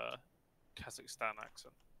your Kazakhstan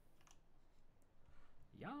accent.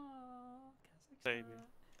 Yeah, Baby.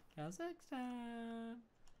 Kazakhstan.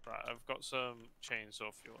 Right, I've got some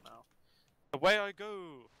chainsaw fuel now. Away I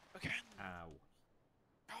go! Again! Ow.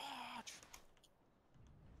 God!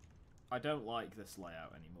 I don't like this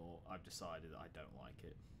layout anymore. I've decided that I don't like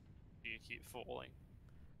it. You keep falling.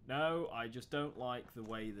 No, I just don't like the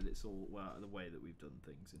way that it's all, well, the way that we've done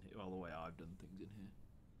things in here. Well, the way I've done things in here.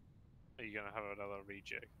 Are you gonna have another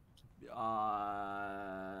rejig?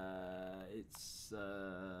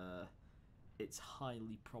 It's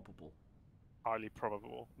highly probable. Highly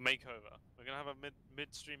probable. Makeover. We're gonna have a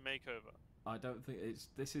midstream makeover. I don't think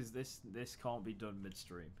this can't be done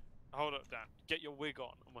midstream. Hold up, Dan. Get your wig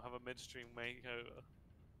on and we'll have a midstream makeover.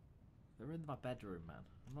 They're in my bedroom, man.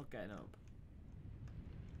 I'm not getting up.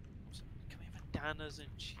 Can we have a Danners in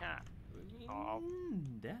chat? Oh.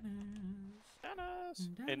 Dennis.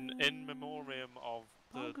 In memoriam of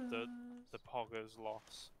the Poggers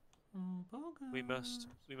loss. Oh, We must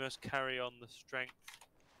carry on the strength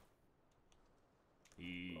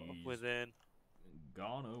He's within.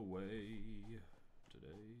 gone away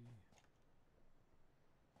today.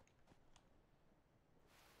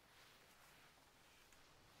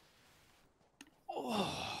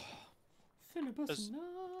 Oh, Filibustering.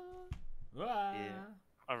 yeah,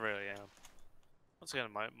 I really am. Once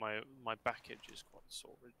again, my backage is quite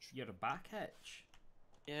storage. You're a backage.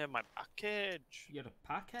 Yeah, my package. You're a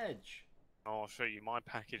package. I'll show you my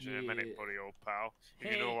package in a minute, Yeah. buddy, old pal.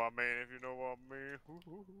 If you know what I mean, if you know what I mean.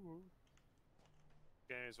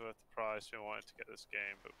 Game is worth the price. We wanted to get this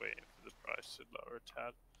game, but waiting for the price to lower a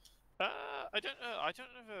tad. I don't know. I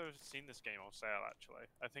don't know if I've ever seen this game on sale, actually.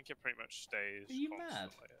 I think it pretty much stays Are you mad?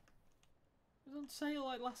 constantly. It was on sale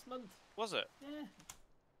like last month. Was it? Yeah.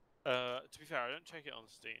 To be fair, I don't check it on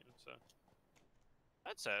Steam, so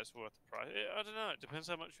I'd say it's worth the price. I don't know. It depends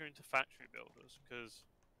how much you're into factory builders, because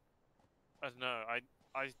I don't know. I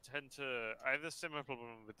tend to. I have a similar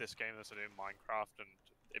problem with this game as I do in Minecraft, and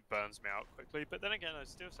it burns me out quickly. But then again, I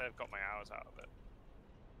still say I've got my hours out of it.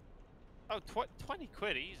 Oh, 20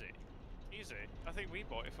 quid, easy. Easy. I think we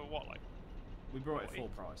bought it for what, like? We brought it 40? full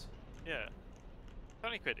price. Yeah.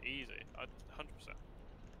 20 quid, easy. 100%.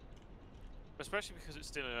 Especially because it's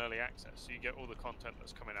still in early access, so you get all the content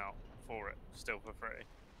that's coming out for it, still for free.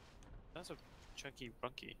 That's a chunky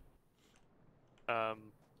bunky. Ah!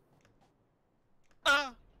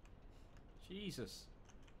 Jesus.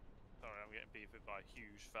 Sorry, I'm getting beefed by a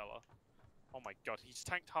huge fella. Oh my god, he's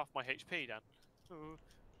tanked half my HP, Dan. Ooh,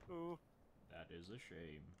 ooh. That is a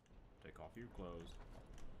shame. Take off your clothes.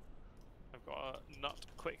 I've got a nut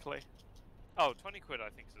quickly. Oh, 20 quid I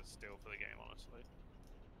think is a steal for the game, honestly.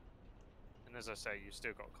 And as I say, you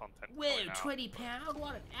still got content coming out. £20,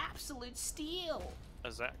 what an absolute steal!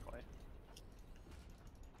 Exactly.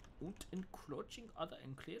 Und encroaching other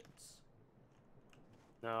encrypts.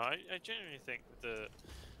 No, I genuinely think the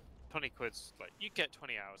 20 quid's like you get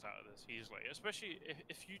 20 hours out of this easily, especially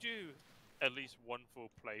if you do at least one full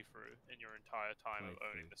playthrough in your entire time of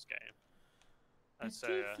owning this game. I'd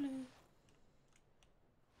say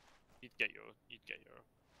you'd get your You get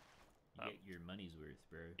your money's worth,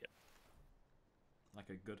 bro. Yep. Like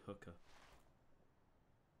a good hooker.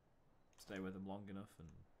 Stay with them long enough, and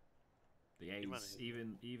the AIDS,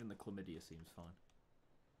 even the chlamydia seems fine.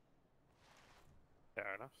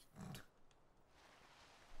 Fair enough.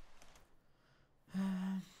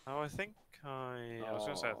 Oh, I think I was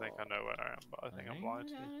gonna say I think I know where I am, but I think I'm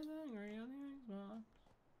blind.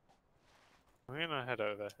 I'm gonna head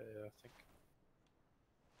over here, I think.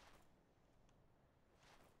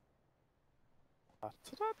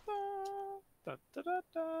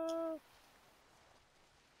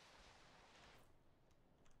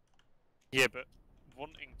 Yeah, but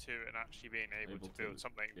wanting to and actually being able to build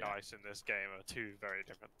something nice in this game are two very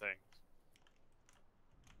different things.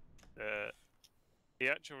 The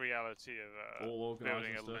actual reality of all building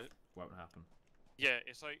organising stuff won't happen. Yeah,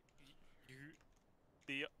 it's like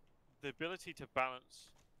the ability to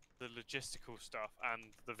balance the logistical stuff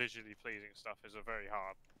and the visually pleasing stuff is a very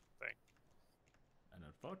hard thing. And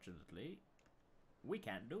unfortunately, we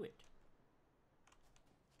can't do it.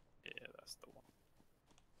 Yeah, that's the one.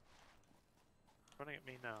 Running at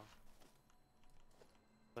me now.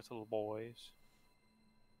 Little boys.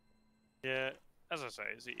 Yeah, as I say,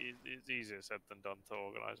 it's easier said than done to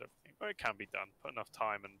organise everything, but it can be done. Put enough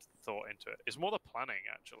time and thought into it. It's more the planning,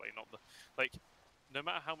 actually, not the like. No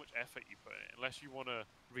matter how much effort you put in, unless you want to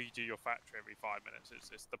redo your factory every 5 minutes,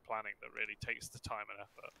 it's the planning that really takes the time and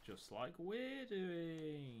effort. Just like we're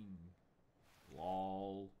doing.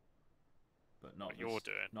 Lol. But not what you're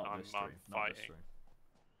doing. I'm fighting.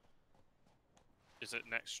 Is it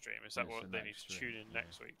next stream? Is that what they need to tune in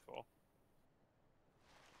next week for?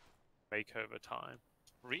 Makeover time.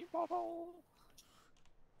 Remodel.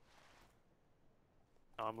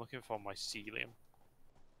 I'm looking for mycelium.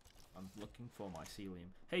 I'm looking for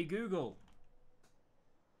mycelium. Hey Google!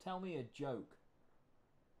 Tell me a joke.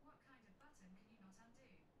 What kind of button can you not undo?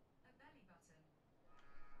 A belly button.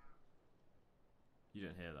 You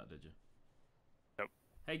didn't hear that, did you? Nope.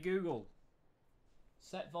 Hey Google!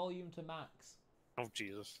 Set volume to max. Oh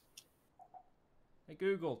Jesus. Hey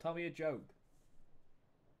Google, tell me a joke.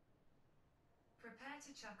 Prepare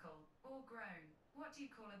to chuckle or groan. What do you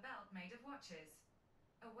call a belt made of watches?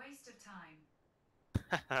 A waste of time.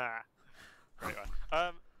 Great one.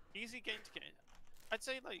 Easy game to get in. I'd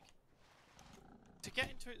say like to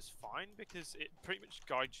get into it's fine because it pretty much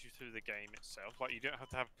guides you through the game itself. Like you don't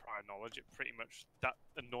have to have prior knowledge. It pretty much that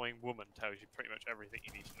annoying woman tells you pretty much everything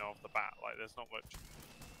you need to know off the bat. Like there's not much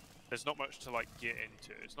to like get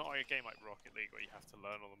into. It's not like a game like Rocket League where you have to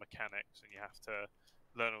learn all the mechanics and you have to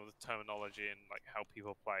learn all the terminology and like how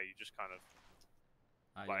people play. You just kind of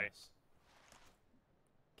play. Yes.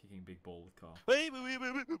 Kicking big ball with car. Wait.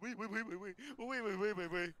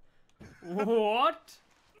 What?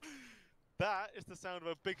 That is the sound of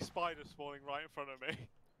a big spider spawning right in front of me.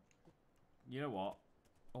 You know what?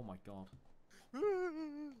 Oh my god.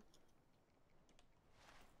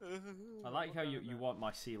 I like how you want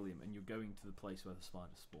mycelium and you're going to the place where the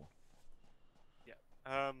spiders spawn. Yeah.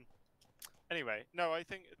 Anyway, no, I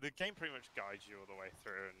think the game pretty much guides you all the way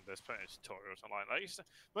through, and there's plenty of tutorials online. Like,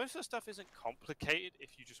 most of the stuff isn't complicated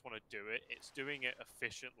if you just want to do it. It's doing it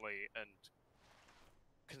efficiently and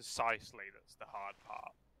concisely that's the hard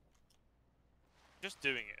part. Just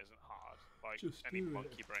doing it isn't hard. Like, any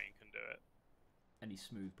monkey brain can do it. Any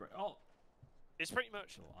smooth brain. Oh! It's pretty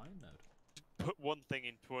much I know. put one thing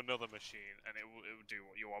into another machine, and it will do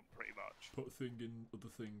what you want pretty much. Put thing in other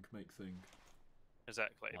thing, make thing.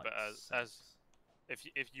 Exactly, Like but as if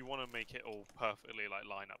you want to make it all perfectly like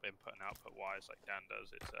line up input and output wise like Dan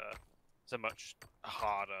does, it's a much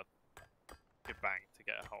harder bang to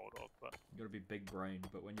get a hold of. But You gotta be big brain,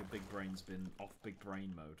 but when your big brain's been off big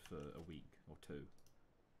brain mode for a week or two,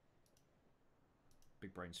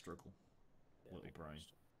 big brain struggle, yeah, little brain,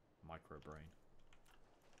 micro brain.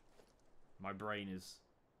 My brain is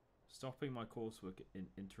stopping my coursework in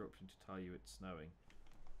interruption to tell you it's snowing.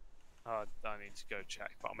 I need to go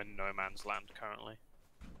check, but I'm in no man's land currently.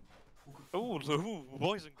 Ooh,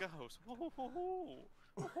 boys and girls. Ooga booga,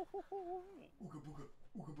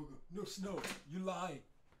 ooga booga, no snow, you lie!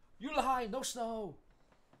 You lie, no snow!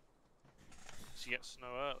 Did you get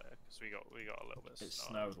snow earlier? Because we got a little bit of It snow.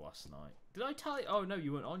 snowed last night. Did I tell you? Oh no,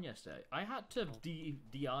 you weren't on yesterday. I had to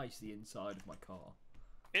de-ice the inside of my car.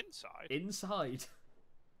 Inside? Inside?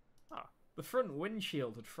 Oh. The front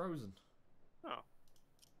windshield had frozen. Oh.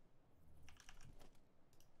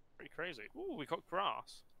 Pretty crazy. Ooh, we got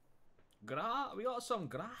grass. We got some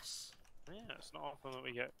grass. Yeah, it's not often that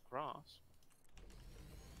we get grass.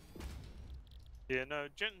 Yeah, no,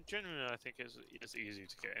 genuinely I think it's easy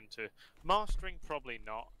to get into. Mastering, probably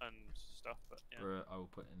not, and stuff, but yeah. I will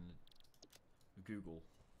put in Google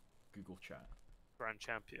chat. Grand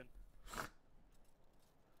champion.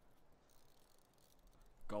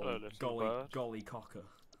 Golly, Hello, little bird. golly cocker.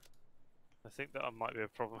 I think that might be a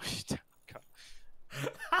problem.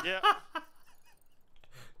 Yeah.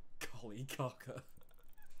 Golly cocker.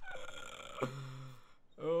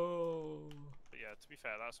 Oh. But yeah, to be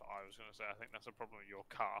fair, that's what I was going to say. I think that's a problem with your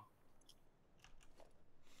car.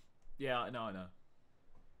 Yeah, I know.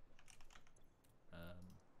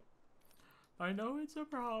 I know it's a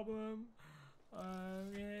problem.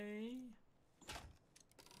 Okay.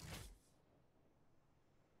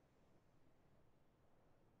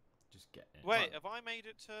 Just get it. Wait, have I made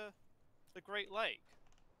it to the Great Lake?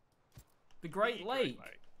 The Great Lake?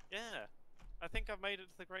 Yeah. I think I've made it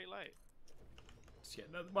to the Great Lake. Yeah,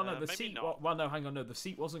 well, no, the maybe seat. not. Well, no, hang on. No, the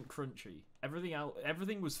seat wasn't crunchy.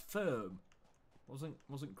 Everything was firm.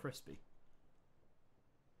 Wasn't crispy.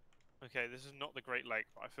 Okay, this is not the Great Lake,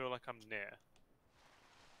 but I feel like I'm near.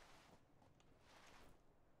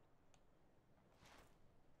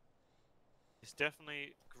 It's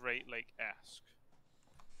definitely Great Lake-esque.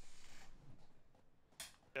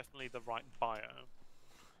 Definitely the right biome.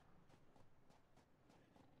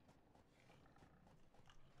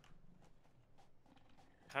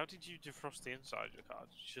 How did you defrost the inside of your car?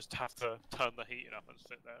 Did you just have to turn the heating up and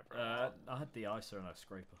sit there for a while? I had the icer and a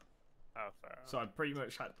scraper. Oh, fair So I pretty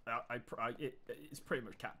much had. It's pretty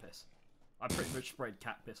much cat piss. I pretty much sprayed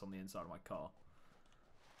cat piss on the inside of my car.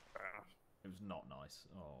 fair enough. It was not nice.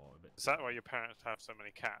 Oh, a bit. Is that why your parents have so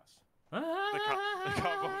many cats? Ah! They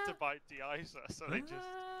can't bother to buy de-icer, so they just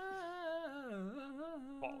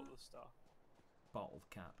bottle the stuff. Bottled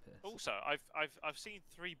cat piss. Also, I've seen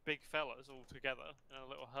 3 big fellas all together in a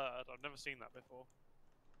little herd. I've never seen that before.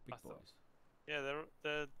 Big I thought- boys. Yeah,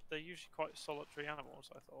 they're usually quite solitary animals,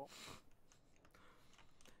 I thought.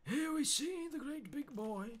 Here we see the great big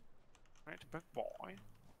boy. Right, big boy.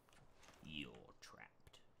 You're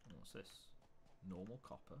trapped. What's this? Normal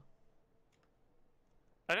copper.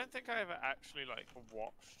 I don't think I ever actually like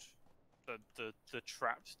watched the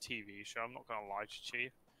Trapped TV show. I'm not gonna lie to you,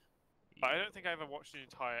 but I don't think I ever watched an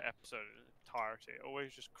entire episode in entirety. It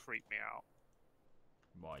always just creeped me out.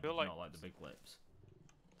 Why do feel you like- not like the big lips?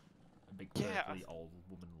 A big Yeah, purpley old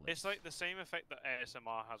woman lips. It's like the same effect that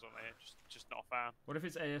ASMR has on it. Just not a fan. What if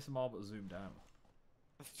it's ASMR but zoomed out?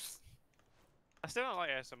 I still don't like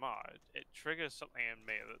ASMR. It triggers something in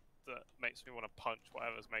me that makes me want to punch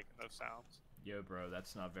whatever's making those sounds. Yo, bro,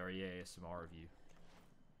 that's not very ASMR of you.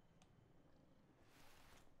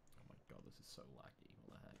 Oh my god, this is so laggy.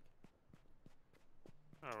 What the heck?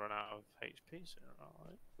 I'm gonna run out of HP soon,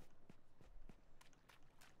 alright?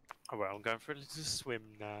 Oh well, I'm going for a little swim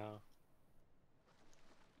now.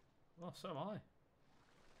 Well, so am I.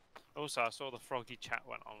 Also, I saw the Froggy chat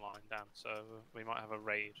went online, Dan, so we might have a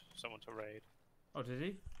raid. Someone to raid. Oh, did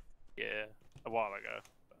he? Yeah, a while ago.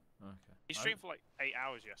 Okay. He streamed for like 8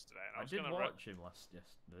 hours yesterday, and I I was did gonna watch him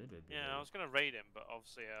yesterday. yeah, I was gonna raid him, but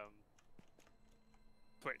obviously,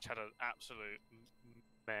 Twitch had an absolute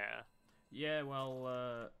mare. Yeah,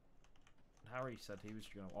 well, Harry said he was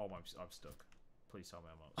gonna. Oh, I'm stuck. Please tell me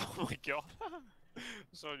I'm not. Oh my god!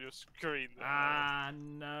 It's on your screen there. Ah,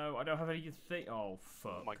 no, I don't have anything. Oh,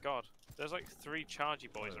 fuck. Oh my god! There's like 3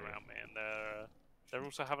 chargy boys Oh. around me, and they're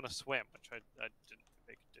also having a swim, which I didn't think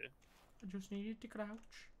they could do. I just needed to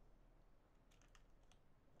crouch.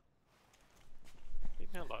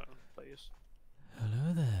 Leave me alone, please.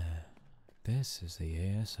 Hello there. This is the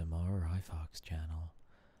ASMR iFox channel.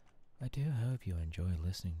 I do hope you enjoy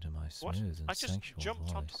listening to my What? smooth and I just sensual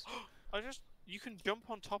jumped on. voice. You can jump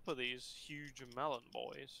on top of these huge melon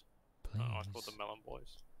boys. Please, Oh, I call them melon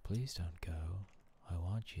boys. please don't go. I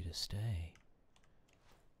want you to stay.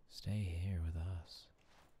 Stay here with us.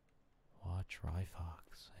 Watch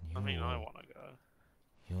Ryfox, and I want to go.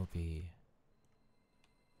 you'll be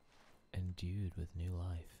endued with new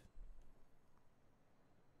life.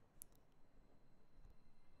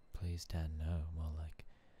 Please, Dan, no. More like,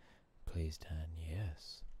 please, Dan,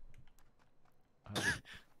 yes.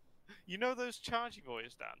 You know those chargy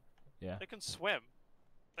boys, Dan? Yeah. They can swim.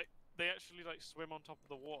 They actually like swim on top of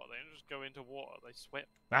the water. They don't just go into water. They swim.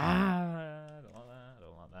 Ah, don't like that,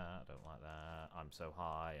 don't like that, don't like that. I'm so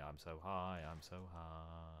high, I'm so high, I'm so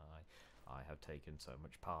high. I have taken so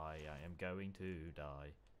much pie, I am going to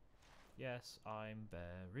die. Yes, I'm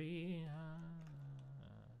very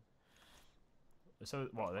high. So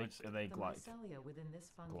what? I see. Are they The like? mycelia within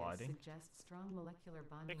this fungus gliding? suggests strong molecular They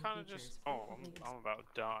bonding kind of features. just. Oh, frequently I'm about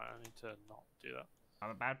to die. I need to not do that.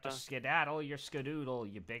 I'm about to Uh. skedaddle your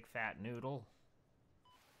skadoodle, you big fat noodle.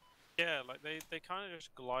 Yeah, like they kind of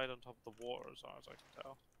just glide on top of the water as far as I can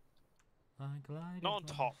tell. I glide. Not on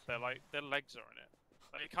top. They're like their legs are in it.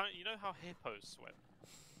 Like kind of, you know how hippos swim,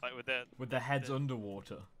 like with their heads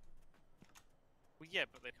underwater. Well, yeah,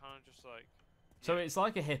 but they kind of just like. So yeah. it's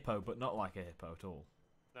like a hippo, but not like a hippo at all.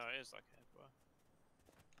 No, it is like a hippo.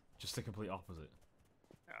 Just the complete opposite.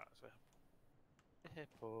 Yeah, it's a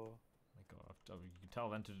hippo. Oh my god, you can tell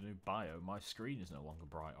I've entered a new bio. My screen is no longer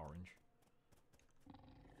bright orange.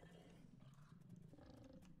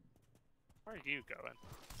 Where are you going?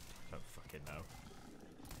 Don't fucking know.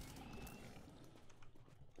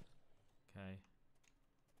 Okay.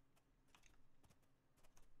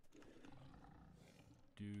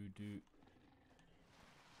 Do.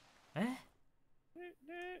 Eh?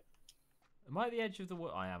 Am I at the edge of the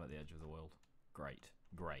world? I am at the edge of the world. Great.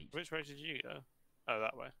 Great. Which way did you go? Oh,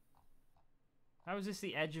 that way. How is this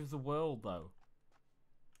the edge of the world, though?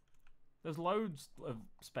 There's loads of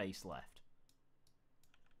space left.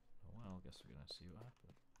 Well, I guess we're going to see what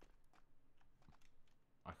happens.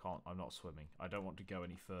 I can't. I'm not swimming. I don't want to go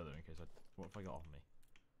any further in case I... What have I got on me?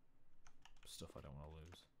 Stuff I don't want to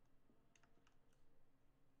lose.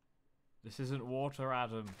 This isn't water,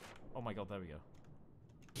 Adam. Oh my god, there we go.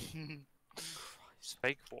 Christ.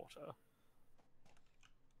 Fake water.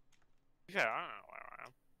 Yeah, I don't know where I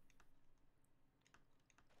am.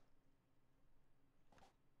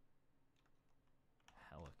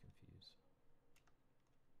 Hella confused.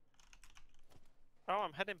 Oh,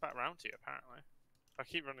 I'm heading back round to you, apparently. If I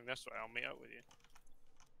keep running this way, I'll meet up with you.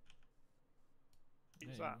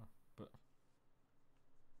 Who's Yeah, that? But...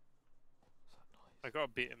 What's that noise? I got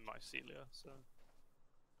a bit in mycelia, so...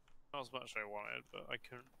 Not as much as I wanted, but I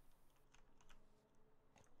couldn't...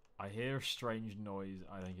 I hear a strange noise.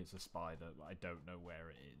 I think it's a spider, but I don't know where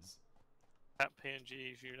it is. That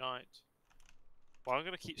PNGs unite. Well, I'm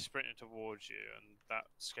going to keep sprinting towards you, and that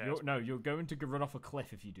scares me. No, you're going to run off a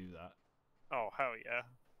cliff if you do that. Oh, hell yeah.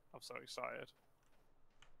 I'm so excited.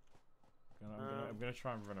 I'm gonna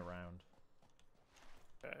try and run around.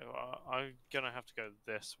 Okay, well, I'm going to have to go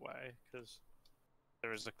this way, because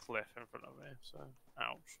there is a cliff in front of me, so...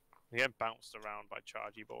 Ouch. I get bounced around by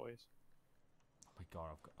chargy boys. Oh my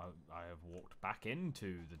god, I have walked back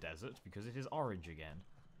into the desert because it is orange again.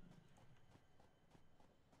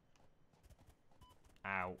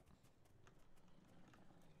 Ow.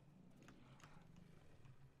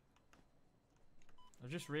 I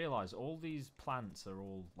just realised all these plants are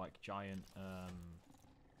all like giant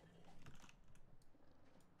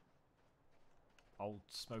old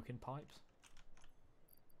smoking pipes.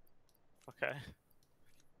 Okay.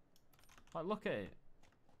 Like, look at it.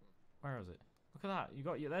 Where is it? Look at that. You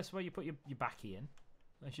got your. That's where you put your backy in.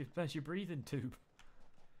 There's your breathing tube.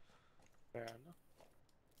 Fair enough.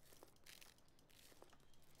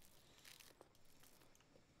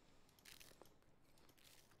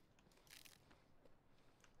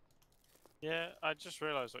 Yeah, I just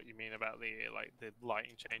realised what you mean about the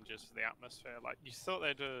lighting changes for the atmosphere. Like, you thought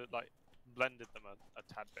they'd blended them a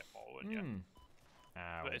tad bit more, wouldn't you?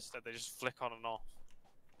 Ow. But instead they just flick on and off.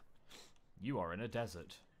 You are in a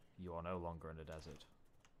desert. You are no longer in a desert.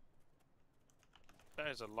 There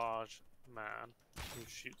is a large man who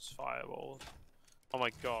shoots fireballs. Oh my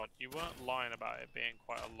god, you weren't lying about it being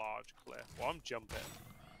quite a large cliff. Well, I'm jumping.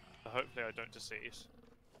 So hopefully I don't decease.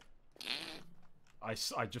 I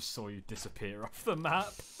just saw you disappear off the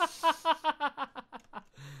map.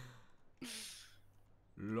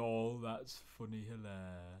 Lol, that's funny,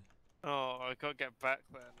 hilarious. Oh, I gotta get back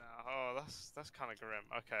there now. Oh, that's kind of grim.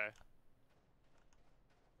 Okay.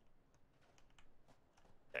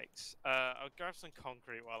 Thanks. I'll grab some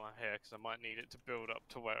concrete while I'm here because I might need it to build up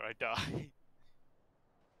to where I die.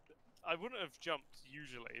 I wouldn't have jumped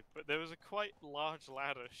usually, but there was a quite large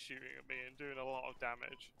ladder shooting at me and doing a lot of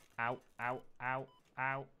damage. Ow, ow, ow,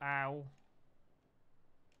 ow, ow.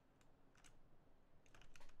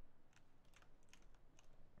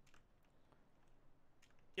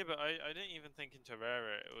 Yeah, but I didn't even think in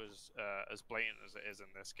Terraria it was as blatant as it is in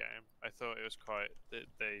this game. I thought it was quite...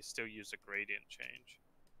 They still use a gradient change.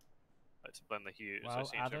 Like to blend the hues, I Well,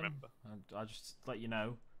 seem to Adam, remember. I'll just let you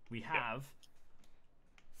know, we have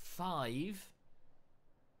 5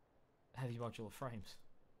 heavy modular frames.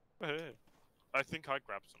 I think I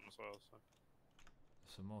grabbed some as well, so...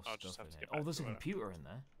 Some more I'll stuff just have in to here. get back Oh, there's to a where- computer in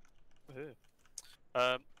there.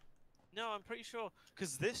 No, I'm pretty sure...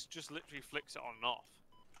 Because this just literally flicks it on and off.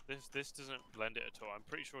 This doesn't blend it at all. I'm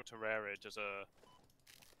pretty sure Terraria does a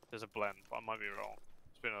there's a blend, but I might be wrong.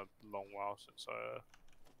 It's been a long while since I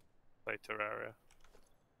played Terraria.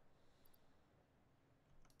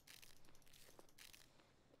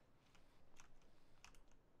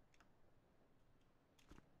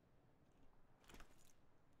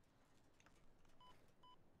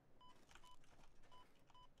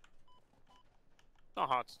 Not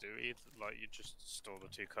hard to do either. Like you just store the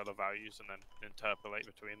two color values and then interpolate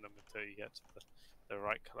between them until you get to the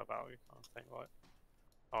right color value kind of thing. Like,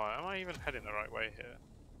 oh, am I even heading the right way here?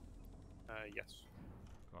 Yes.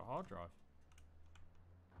 Got a hard drive.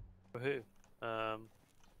 Woohoo!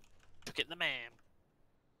 Look at the man.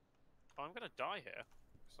 Oh, I'm gonna die here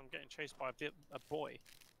because I'm getting chased by a boy.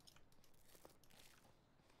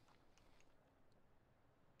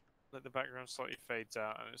 Like the background slightly fades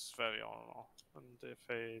out and it's fairly on and off, and it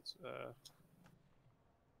fades.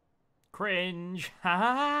 Cringe!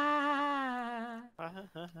 Ha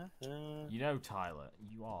You know, Tyler,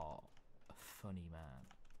 you are a funny man.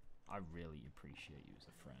 I really appreciate you as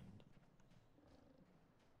a friend.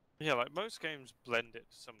 Yeah, like most games blend it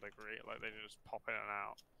to some degree. Like they just pop in and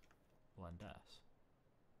out. Blend S.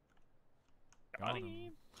 Got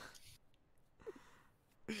him.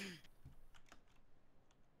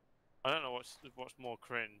 I don't know what's more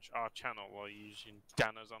cringe, our channel while using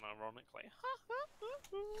Danners unironically.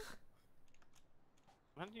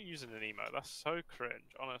 Imagine you using an emo, that's so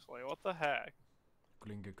cringe, honestly, what the heck?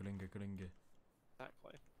 Glinga, glinga, glinga.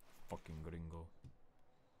 Exactly. Fucking gringo.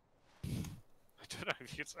 I don't know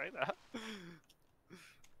if you could say that.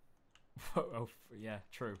 Oh, yeah,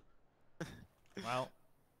 true. Well.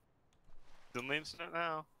 It's on the internet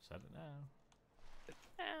now. Said it now.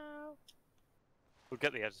 Now. We'll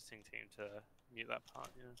get the editing team to mute that part,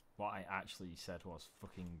 yeah. What I actually said was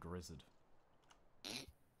fucking grizzled.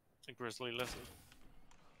 A grizzly lizard.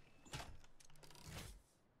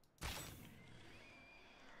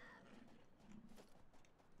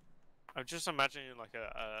 I'm just imagining like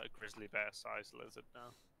a grizzly bear sized lizard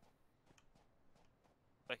now.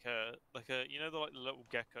 Like a you know the like little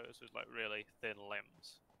geckos with like really thin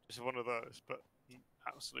limbs. Just one of those, but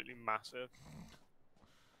absolutely massive.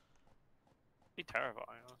 Be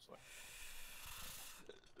terrifying, honestly.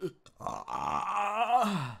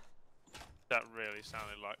 That really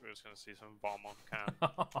sounded like we was going to see some bomb on cam.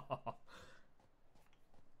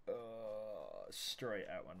 Straight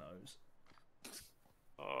out my nose.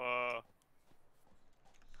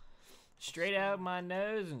 Straight out my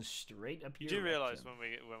nose and straight up your. You do realise when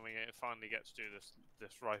we finally get to do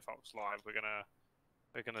this Rifeox live,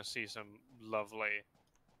 we're gonna see some lovely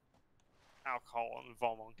alcohol and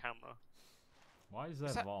vom on camera. Why is there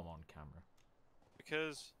vom on camera?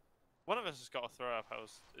 Because one of us has got to throw up.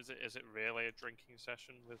 Is it really a drinking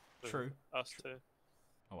session with True. us two?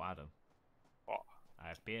 Oh, Adam. What?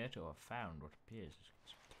 I appear to have found what appears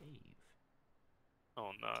as a cave.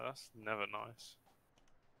 Oh no, that's never nice.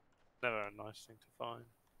 Never a nice thing to find.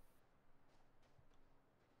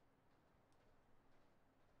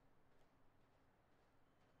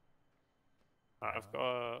 Right,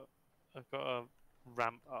 I've got a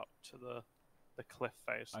ramp up to the cliff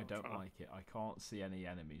face. I don't like it. I can't see any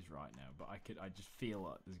enemies right now, but I just feel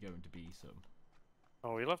like there's going to be some.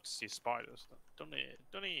 Oh, we love to see spiders, don't you?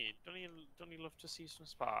 Don't you love to see some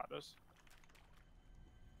spiders?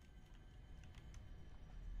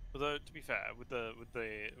 Although, to be fair, with the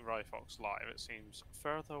Rifeox live, it seems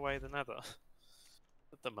further away than ever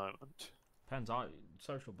at the moment. Depends.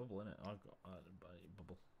 Social bubble, innit? I've got a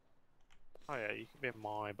bubble. Oh yeah, you can be in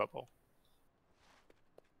my bubble.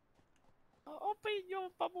 I'll be in your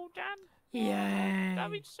bubble, Dan. Yeah.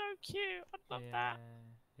 That'd be so cute. I'd love that.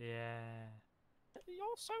 Yeah.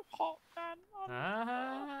 You're so hot, Dan.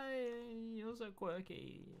 Ah, you're so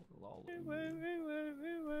quirky. Lol.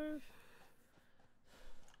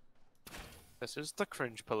 This is the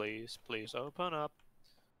cringe police. Please open up.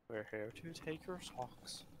 We're here to take your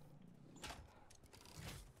socks.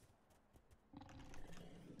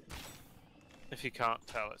 If you can't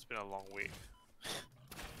tell, it's been a long week.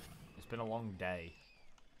 It's been a long day.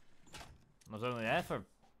 I was only there for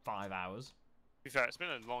 5 hours. To be fair, it's been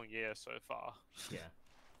a long year so far. Yeah.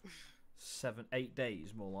 7, 8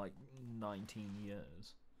 days, more like 19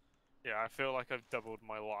 years. Yeah, I feel like I've doubled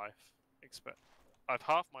my life. I've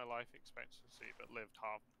half my life expectancy, but lived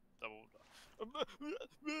half doubled.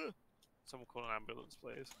 Someone call an ambulance,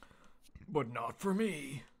 please. But not for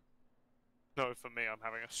me. No, for me, I'm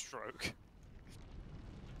having a stroke.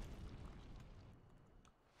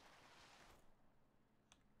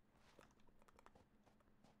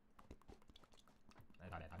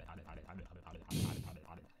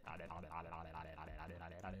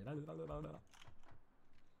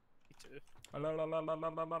 to.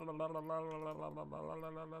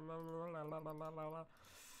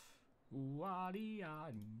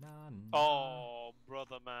 Oh,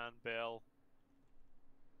 brother man, Bill.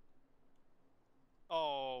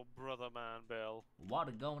 Oh, brother man, Bill. What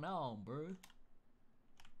is going on, bro?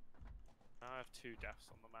 I have 2 deaths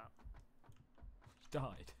on the map.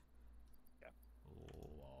 Died. Yeah.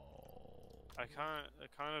 Oh. I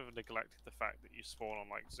kind of neglected the fact that you spawn on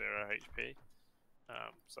like 0 HP.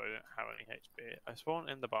 So I didn't have any HP. I spawned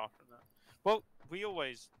in the bathroom there. Well, we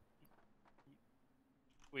always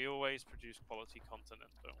produce quality content,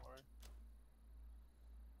 don't worry.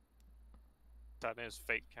 That is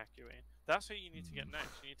fake Kakyoin. That's what you need to get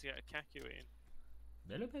next. You need to get a Kakyoin.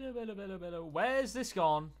 Where's this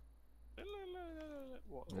gone?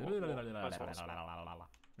 What?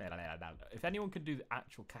 If anyone could do the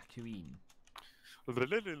actual Kakyoin.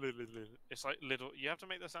 It's like little. You have to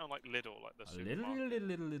make the sound like little, like the Little.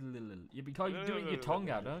 supermarket. Yeah, because you do it with your tongue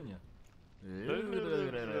out, don't you?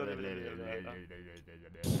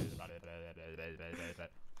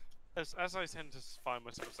 As I tend to find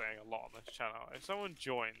myself saying a lot on this channel, if someone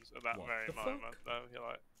joins at that What very the moment, fuck? though, you're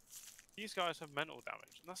like, these guys have mental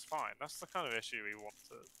damage, and that's fine. That's the kind of issue we want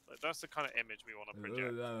to. Like, that's the kind of image we want to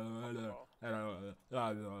project.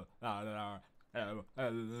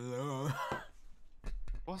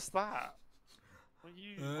 What's that? What are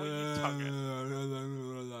you tugging?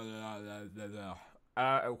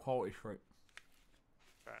 Quality Street.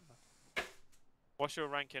 Fair enough. What's your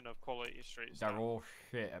ranking of quality streets? They're now? all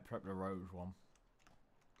shit except the Rose one.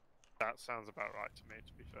 That sounds about right to me,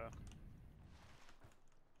 to be fair.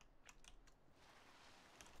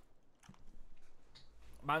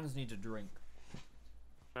 Mans need a drink.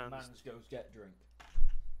 And Mans goes get drink.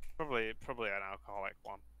 probably an alcoholic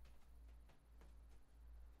one.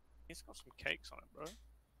 He's got some cakes on it, bro.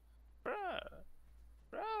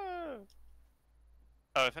 Bro.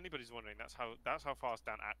 Oh, if anybody's wondering, that's how fast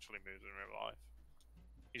Dan actually moves in real life.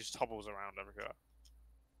 He just hobbles around everywhere.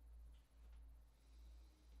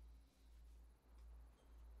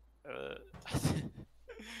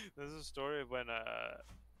 There's a story of when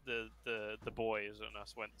the boys and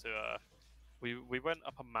us went to we went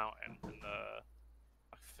up a mountain in the,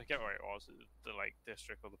 I forget where it was, the Lake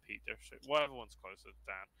District or the Peak District, whatever one's closer to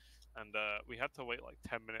Dan, and we had to wait like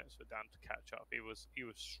 10 minutes for Dan to catch up. He was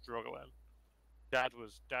struggling. Dad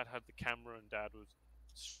had the camera and Dad was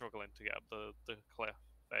struggling to get up the cliff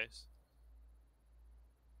face.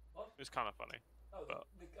 What? It was kind of funny. Oh, But-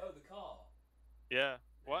 the car. Yeah.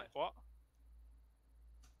 What?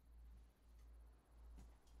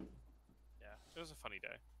 Yeah, it was a funny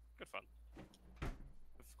day. Good fun.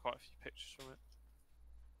 With quite a few pictures from it.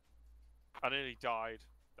 I nearly died.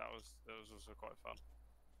 That was also quite fun.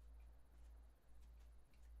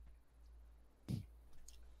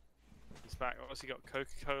 He's back. What's he got?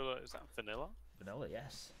 Coca-Cola. Is that vanilla? Vanilla,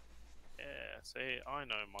 yes. Yeah. See, I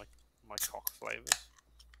know my cock flavors.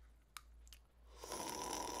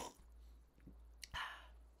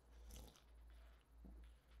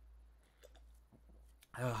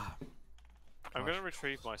 I'm gonna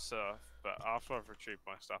retrieve my surf, but after I've retrieved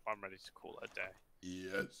my stuff, I'm ready to call it a day.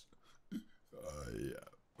 Yes. Yeah.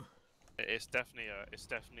 It's definitely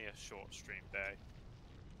a short stream day.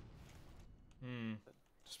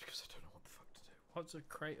 Just because I don't know what the fuck to do. What's a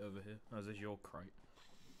crate over here? Oh, is this your crate?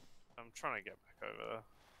 I'm trying to get back over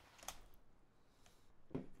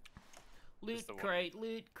there, Loot the one. crate,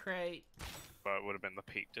 loot crate. but it would have been the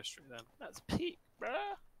Peak District then. That's Peak, bruh.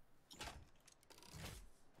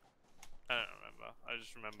 I don't remember. I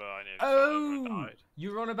just remember I nearly fell over and died.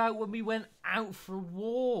 You were on about when we went out for a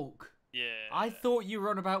walk. Yeah. I thought you were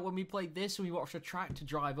on about when we played this and we watched a tractor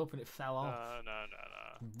drive up and it fell off. No.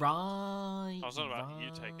 Right. I was on about you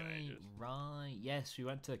taking ages. Right. Yes, we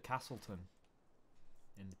went to Castleton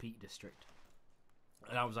in the Peak District,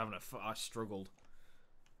 and I was having I struggled.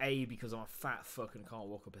 A, because I'm a fat fuck and can't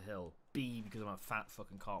walk up a hill. B, because I'm a fat fuck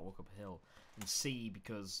and can't walk up a hill. And C,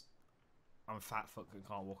 because I'm a fat fuck and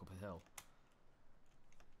can't walk up a hill.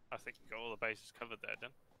 I think you got all the bases covered there,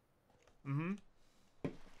 then.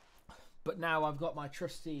 But now I've got my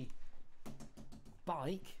trusty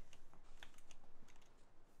bike.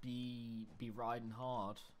 Be riding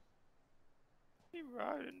hard. You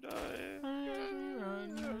riding dirty.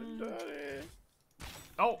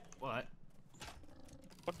 Oh, what?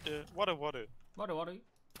 What the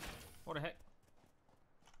heck?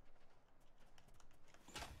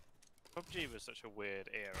 PUBG was such a weird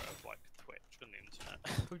era of like Twitch and the internet.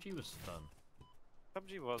 PUBG was fun.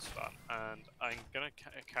 PUBG was fun, and I'm gonna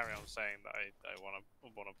carry on saying that I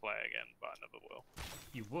wanna play again, but I never will.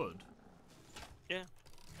 You would? Yeah.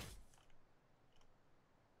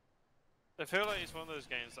 I feel like it's one of those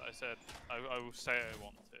games that I said I will say I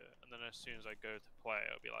want to, and then as soon as I go to play,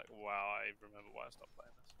 I'll be like, wow, I remember why I stopped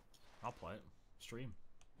playing this. I'll play it. Stream.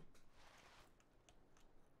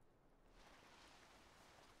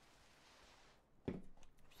 If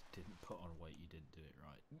you didn't put on weight, you didn't do it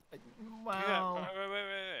right. Yeah, Wow.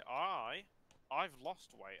 wait. I've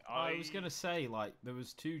lost weight. I was gonna say, like, there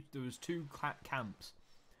was two camps.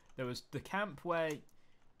 There was the camp where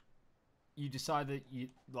you decided you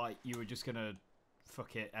were just gonna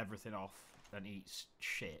fuck it everything off and eat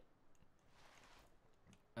shit,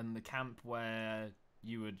 and the camp where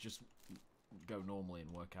you would just go normally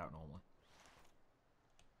and work out normally.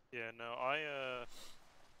 Yeah, no,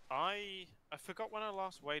 I forgot when I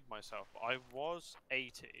last weighed myself. I was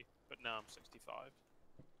 80, but now I'm 65.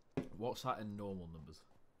 What's that in normal numbers?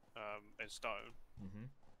 In stone. Mm-hmm.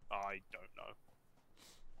 I don't know.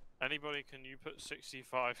 Anybody, can you put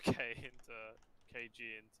 65k into kg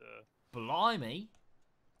into? Blimey!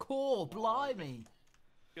 Core, blimey!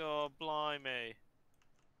 God, blimey!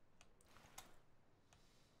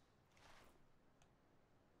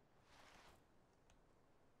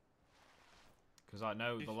 Because I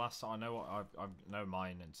know the last. I know what I know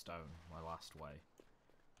mine in stone. My last weigh.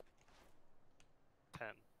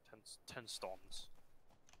 10 stones.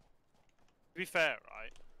 To be fair,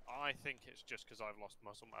 right? I think it's just because I've lost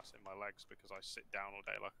muscle mass in my legs because I sit down all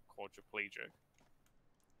day like a quadriplegic.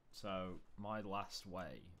 So my last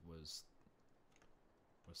weigh was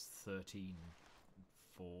 13.4,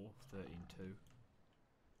 13.2.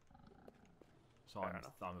 So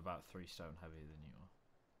I'm about 3 stone heavier than you are.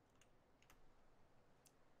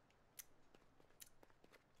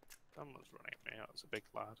 Someone's running at me. Oh, it's a big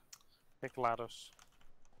lad. Big laddus.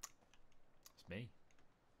 It's me.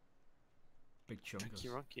 Big chunkers. Chunky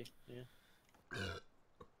runky. Yeah.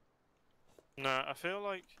 No, I feel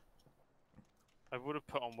like I would have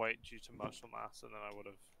put on weight due to muscle mass, and then I would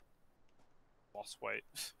have lost weight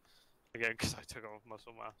again because I took off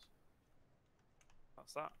muscle mass.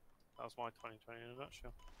 That's that. That was my 2020 in a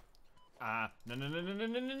nutshell.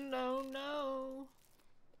 No.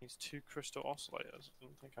 These 2 crystal oscillators. I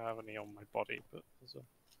don't think I have any on my body, but there's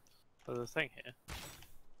a thing here.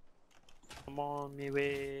 Come on me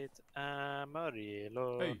with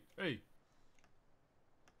Amarillo. Hey.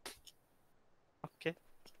 Okay.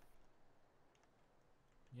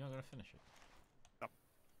 You're not gonna finish it. No.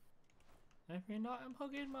 Every night I'm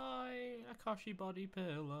hugging my Akashi body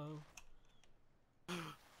pillow.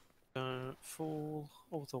 Don't fall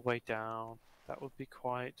all the way down. That would be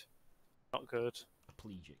quite not good.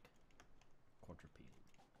 Aplegic. Quadrupedal.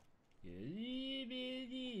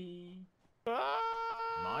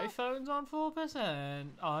 My phone's on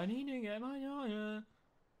 4%. I need to get my charger.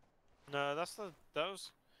 No, that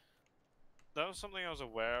was something I was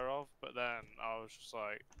aware of, but then I was just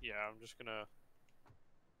like, yeah, I'm just gonna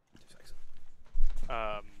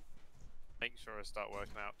make sure I start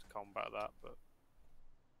working out to combat that. But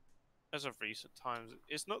as of recent times,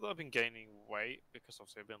 it's not that I've been gaining weight, because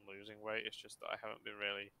obviously I've been losing weight. It's just that I haven't been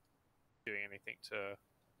really doing anything to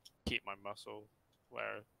keep my muscle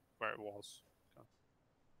where it was.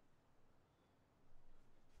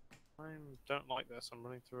 I don't like this. I'm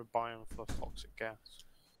running through a biome full of toxic gas.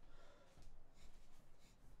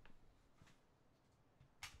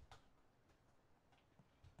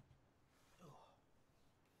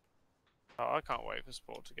 Oh, I can't wait for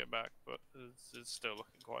sport to get back, but it's still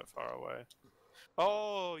looking quite far away.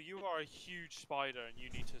 Oh, you are a huge spider and you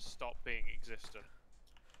need to stop being existent.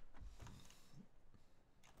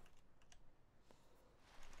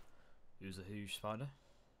 Who's a huge spider?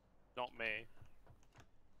 Not me.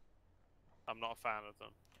 I'm not a fan of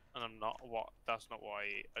them. And that's not what I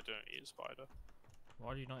eat. I don't eat a spider.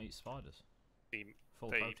 Why do you not eat spiders? They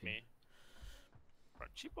Full eat protein. me.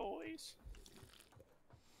 Crunchy boys.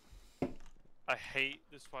 I hate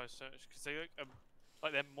the spider so much because they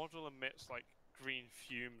like their model emits like green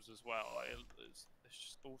fumes as well. Like, it's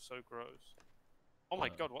just all so gross. Oh my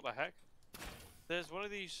god, what the heck? There's one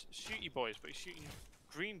of these shooty boys, but he's shooting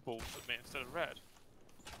green balls at me instead of red.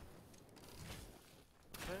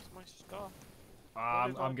 Where's my stuff?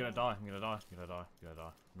 I'm gonna die. I'm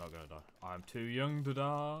not gonna die. I'm too young to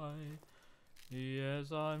die.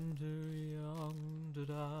 Yes, I'm too young to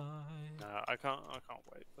die. No, I can't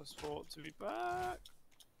wait for sport to be back.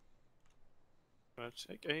 It's gonna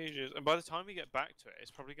take ages, and by the time we get back to it,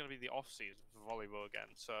 it's probably gonna be the off season for volleyball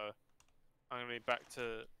again. So I'm gonna be back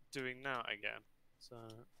to doing that again. So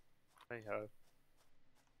hey ho.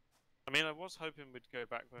 I mean, I was hoping we'd go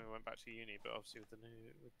back when we went back to uni, but obviously with the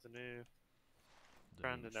new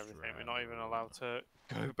brand and everything, we're not even allowed to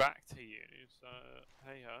go back to uni. So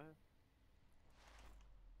hey ho.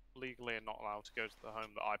 legally not allowed to go to the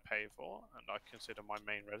home that I pay for, and I consider my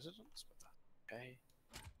main residence. But that's okay.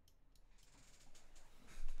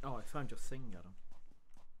 Oh, I found your thing, Adam.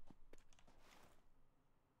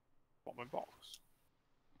 What, my box?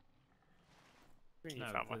 You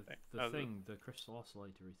No, found my thing. the Oh, thing, the crystal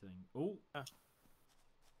oscillatory thing. Oh,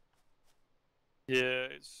 Yeah,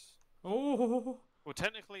 it's oh. well,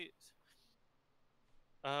 technically, it's,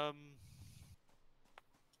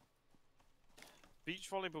 beach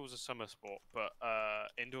volleyball is a summer sport, but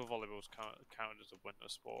indoor volleyball is counted as a winter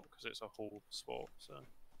sport because it's a hall sport. So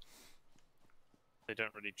they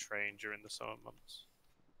don't really train during the summer months.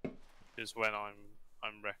 Is when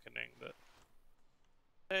I'm reckoning that.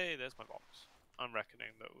 Hey, there's my box. I'm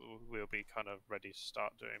reckoning that we'll be kind of ready to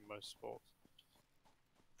start doing most sports.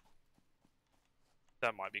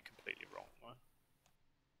 That might be completely wrong, though.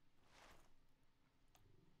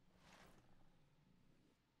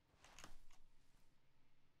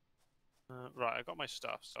 Right, I got my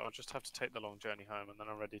stuff, so I'll just have to take the long journey home, and then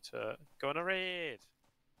I'm ready to go on a raid,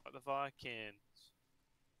 like the Vikings.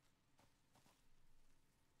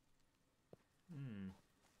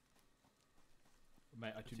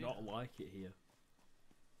 Mate, I do not like it here.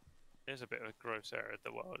 It's a bit of a gross area of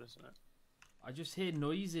the world, isn't it? I just hear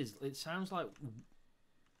noises. It sounds like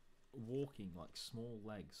walking, like small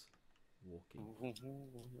legs walking.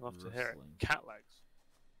 You'll have to hear it. Rustling. Cat legs.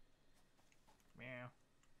 Meow.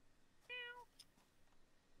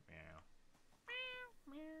 Meow.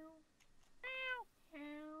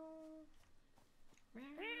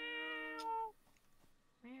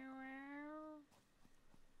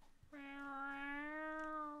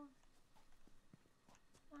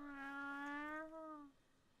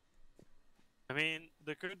 I mean,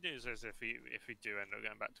 the good news is if we do end up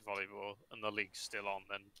going back to volleyball and the league's still on,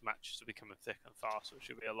 then matches are becoming thick and fast, which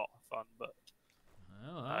should be a lot of fun. But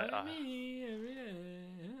Oh, I highly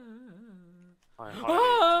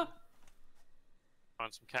Ah!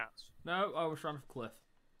 find some cats. No, I was trying to cliff.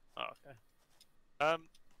 Oh, okay.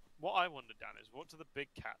 What I wonder, Dan, is what do the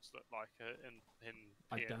big cats look like in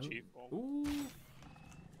I don't. PNG form? Ooh.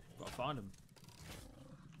 Gotta find them.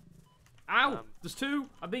 Ow! There's two!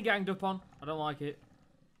 I've been ganged up on. I don't like it.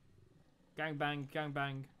 Gang bang, gang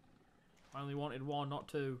bang. I only wanted one, not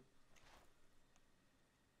two.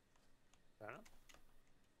 Fair enough.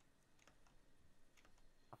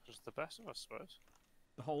 Happens to the best of us, I suppose.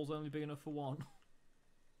 The hole's only big enough for one.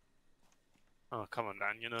 Oh, come on,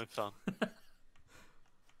 Dan, you're no fun.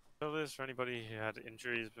 So this for anybody who had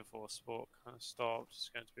injuries before sport kind of stopped. It's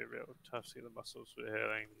going to be a real tough to see the muscles were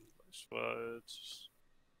healing. Words.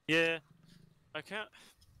 Yeah, I can't.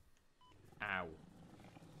 Ow.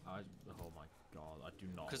 Oh my god, I do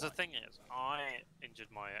not. Because like the thing is, I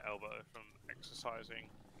injured my elbow from exercising.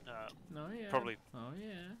 No, yeah. Probably. Oh,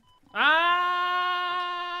 yeah. Ah!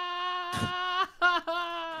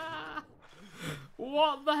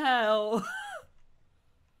 What the hell?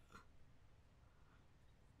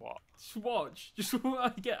 What? Just watch. Just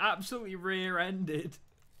get absolutely rear-ended.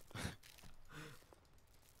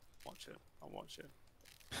 Watch it. I'll watch it.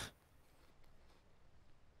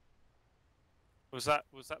 Was that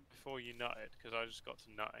before you nutted? Because I just got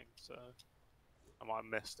to nutting, so I might have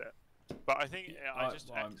missed it. But I think I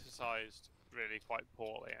just exercised really quite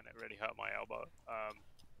poorly, and it really hurt my elbow.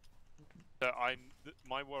 So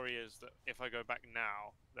my worry is that if I go back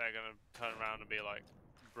now, they're gonna turn around and be like,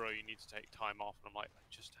 "Bro, you need to take time off." And I'm like, "I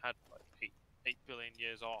just had like 8 billion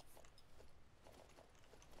years off.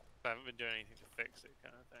 I haven't been doing anything to fix it,"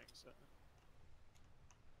 kind of thing. So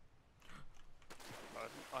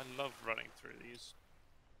I love running through these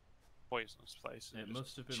poisonous places. It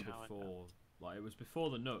must have been before. Like, it was before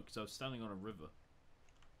the nut, because I was standing on a river.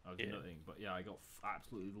 I was nutting, but yeah, I got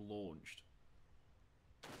absolutely launched.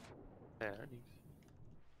 Yeah.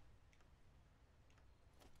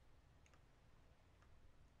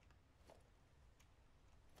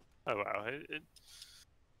 Oh wow,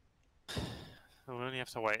 we'll only have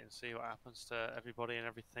to wait and see what happens to everybody and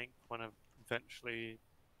everything when eventually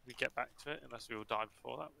we get back to it, unless we all die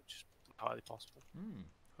before that, which is entirely possible.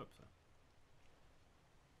 Hope so.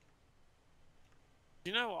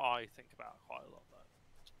 You know what I think about quite a lot though?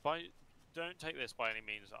 Don't take this by any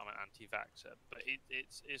means that I'm an anti-vaxxer, but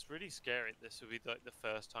it's really scary. This will be like the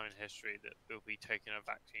first time in history that we'll be taking a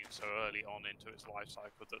vaccine so early on into its life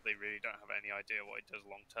cycle that they really don't have any idea what it does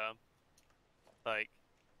long term. Like,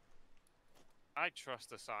 I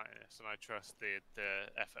trust the scientists and I trust the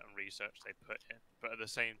effort and research they put in, but at the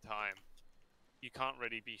same time, you can't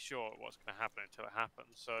really be sure what's going to happen until it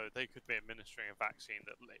happens. So they could be administering a vaccine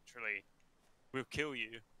that literally will kill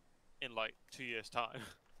you in like 2 years' time.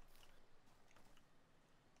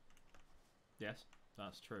 Yes.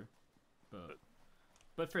 That's true.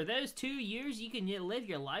 But for those 2 years, you can live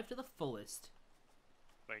your life to the fullest.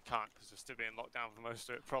 Well, you can't because we're still being locked down for most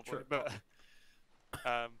of it, probably. True. But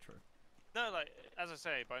True. no, like as I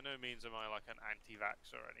say, by no means am I like an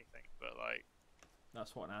anti-vax or anything. But like,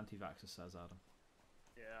 That's what an anti-vaxxer says, Adam.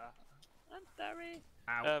 yeah, I'm sorry.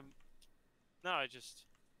 Ow. No, I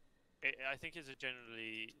think it's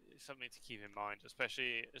generally something to keep in mind,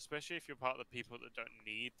 especially if you're part of the people that don't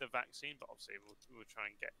need the vaccine. But obviously, we'll try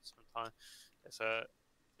and get some time.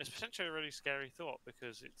 It's potentially a really scary thought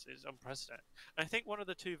because it's unprecedented. And I think one of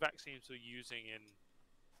the 2 vaccines we're using in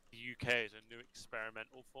the UK is a new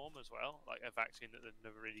experimental form as well, like a vaccine that they've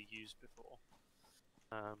never really used before.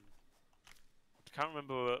 I can't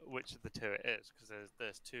remember which of the 2 it is because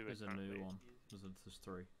there's 2. There's a apparently. new one. There's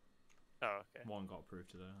 3. Oh, okay. One got approved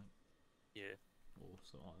today, I think. Yeah. Or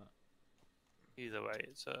something like that. Either way,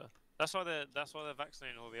 it's that's why they're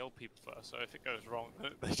vaccinating all the old people first. So if it goes wrong,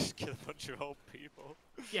 they just kill a bunch of old people.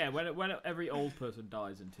 Yeah, when every old person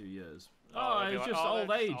dies in 2 years. they'll be It's like, just "Oh, old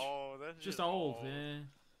they're age. they're Just old, yeah.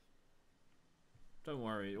 Don't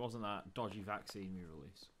worry, it wasn't that dodgy vaccine we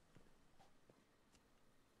released.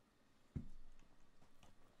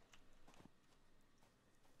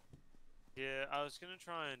 Yeah, I was gonna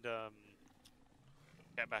try and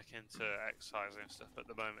get back into exercising and stuff. But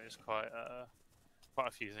at the moment, it's quite a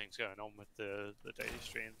few things going on with the daily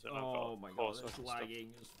streams. And I've got Oh my god, courses it's and stuff.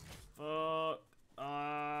 lagging as fuck.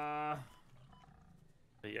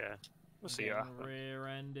 But yeah, we'll see what happens.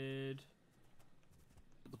 Rear-ended.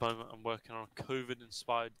 At the moment, I'm working on a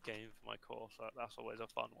COVID-inspired game for my course. So that's always a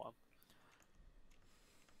fun one.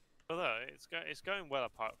 Although it's going well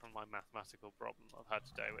apart from my mathematical problem I've had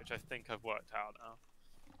today, which I think I've worked out now.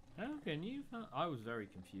 How can you? I was very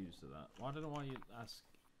confused at that. Well, I don't know why you ask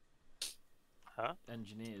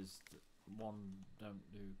engineers that one don't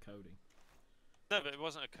do coding. No, but it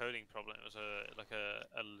wasn't a coding problem. It was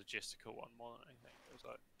a logistical one more than anything. It was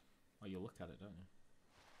like, Oh, you look at it, don't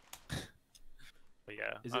you? but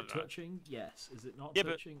yeah. Is I it don't know. touching? Yes. Is it not Yeah,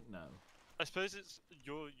 but- touching? No. I suppose it's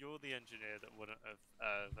you're the engineer that wouldn't have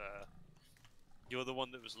you're the one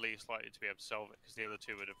that was least likely to be able to solve it because the other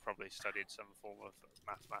 2 would have probably studied some form of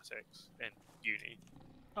mathematics in uni.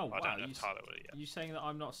 Oh I wow! don't know if Tyler would have yet. You saying that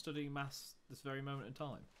I'm not studying maths this very moment in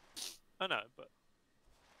time? I know, but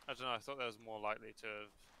I don't know. I thought they was more likely to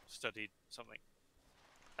have studied something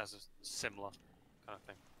as a similar kind of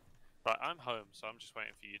thing. Right, I'm home, so I'm just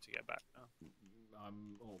waiting for you to get back now. I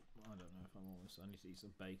don't know if I'm almost. I need to eat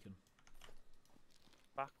some bacon.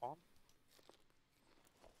 Back on?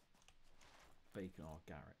 Bacon or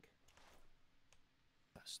Garrick.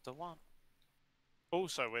 That's the one.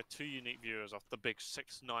 Also, we're 2 unique viewers off the big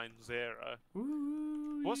 690.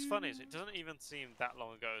 Ooh, What's funny is it doesn't even seem that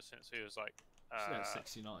long ago since he was like, That's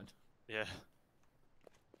 69. yeah.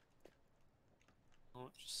 Oh,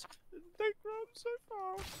 they grow up so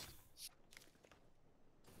fast.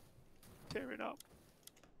 Tearing up.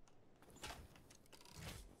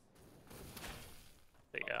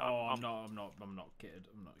 But yeah, I'm not kitted.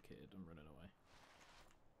 I'm not kitted. I'm running away.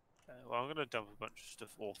 well, I'm gonna dump a bunch of stuff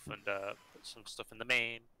off and put some stuff in the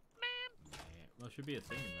main. Yeah, well, there should be a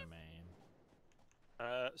thing in there,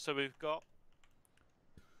 man. So we've got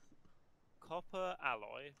copper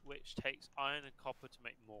alloy, which takes iron and copper to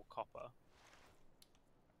make more copper.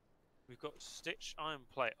 We've got stitched iron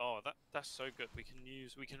plate. Oh, that's so good. We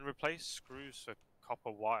can replace screws for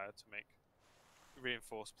copper wire to make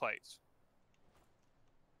reinforced plates.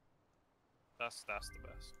 That's the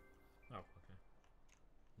best. Oh, okay.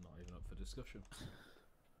 Not even up for discussion.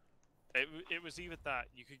 It was either that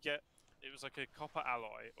you could get it was like a copper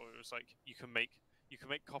alloy, or it was like you can make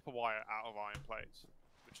copper wire out of iron plates.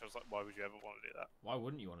 Which I was like, why would you ever want to do that? Why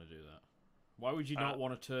wouldn't you want to do that? Why would you not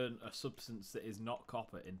want to turn a substance that is not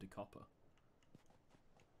copper into copper?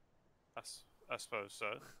 I suppose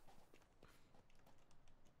so.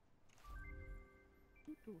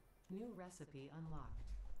 New recipe unlocked.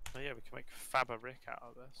 Oh yeah, we can make fabric out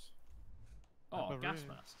of this. Oh, Fabric. gas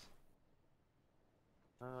masks.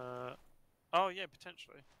 Oh yeah,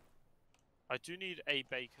 potentially. I do need a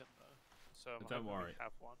bacon though, so I'm Don't hoping we worry.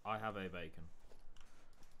 have one. I have a bacon.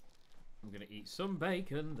 I'm gonna eat some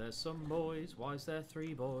bacon. There's some boys. Why is there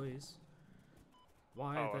 3 boys?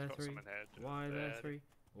 Why Oh, are I've there got 3? some in here. Why are there There. 3?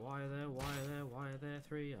 Why are there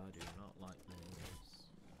 3? I do not like this.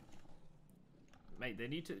 Mate, they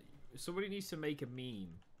need to. Somebody needs to make a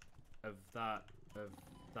meme of that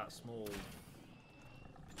small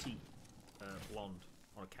petite blonde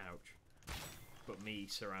on a couch, but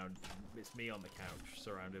it's me on the couch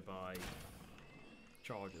surrounded by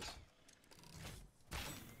chargers.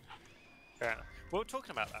 Yeah. Well,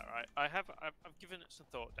 talking about that, right? I've given it some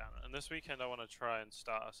thought, Dan, and this weekend I want to try and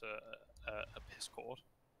start us a Discord.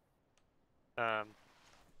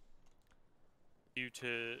 Due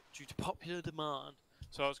to popular demand.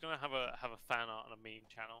 So I was gonna have a fan art and a meme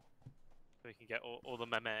channel, so we can get all the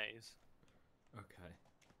memes. Okay.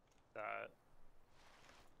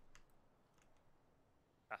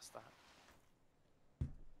 That's that.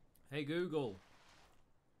 Hey Google,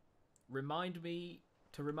 remind me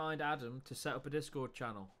to remind Adam to set up a Discord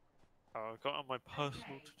channel. Oh, I've got on my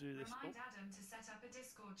personal Okay, to do this. remind Adam to set up a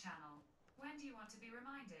Discord channel. When do you want to be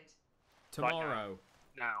reminded? Right now. Tomorrow,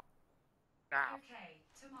 Now. Okay,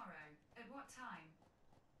 tomorrow. At what time?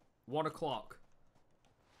 1 o'clock.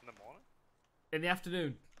 In the morning. In the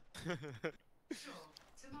afternoon. Sure,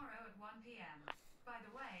 tomorrow at 1 p.m. By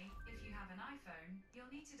the way, if you have an iPhone,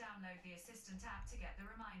 you'll need to download the Assistant app to get the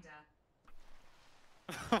reminder.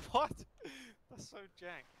 What? That's so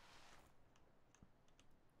jank.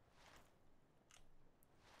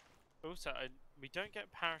 Also, we don't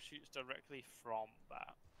get parachutes directly from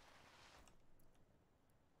that.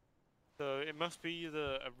 So it must be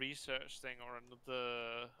either a research thing or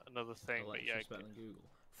another thing. But yeah, Alexa's better than Google.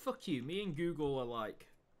 Fuck you. Me and Google are like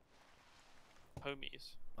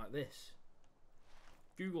homies. this.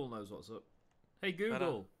 Google knows what's up. Hey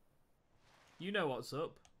Google, you know what's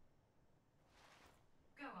up.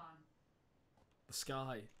 Go on. The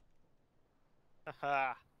sky.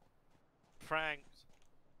 Haha. Pranked.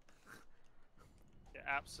 Yeah,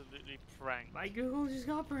 absolutely pranked. My Google just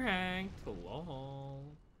got pranked. Lol.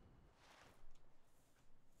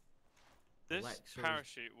 This Alexa is-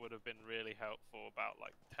 parachute would have been really helpful about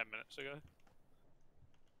like 10 minutes ago.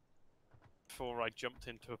 Before I jumped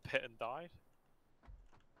into a pit and died.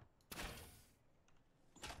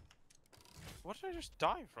 What did I just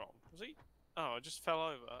die from? Was he? Oh, I just fell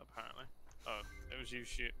over apparently. Oh, it was you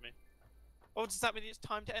shooting me. Oh, does that mean it's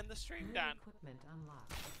time to end the stream, New Dan? equipment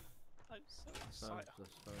unlocked. I'm so So, excited. I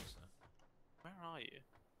suppose so. Where are you?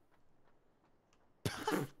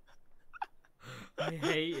 I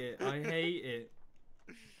hate it. I hate it.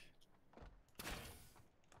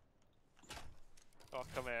 Oh,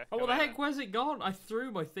 come here. Oh, come what the here. heck? Where's it gone? I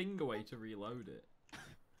threw my thing away to reload it.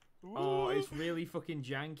 Oh, it's really fucking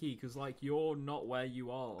janky because, like, you're not where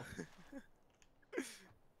you are.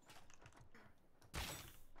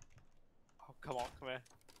 Oh, come on, come here.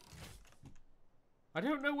 I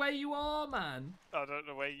don't know where you are, man. I don't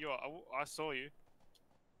know where you are. I saw you.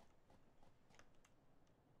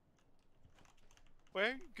 Where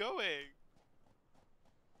are you going?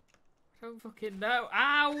 I don't fucking know.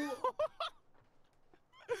 Ow!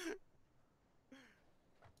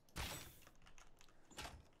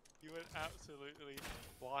 You went absolutely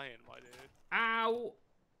flying, my dude. Ow!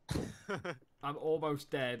 I'm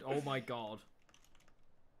almost dead. Oh my god.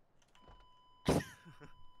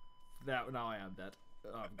 Now I am dead.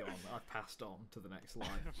 I'm gone. I've passed on to the next life.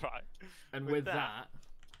 Right. And With with that- that,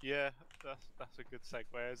 Yeah, that's a good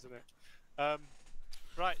segue, isn't it?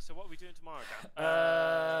 Right. So what are we doing tomorrow, Dan?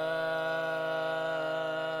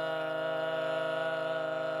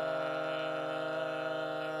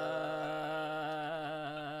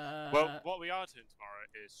 Well, what we are doing tomorrow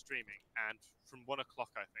is streaming, and from 1 o'clock,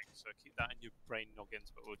 I think. So keep that in your brain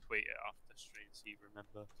noggins, but we'll tweet it after the stream so you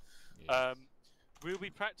remember. We'll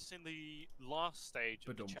be practicing the last stage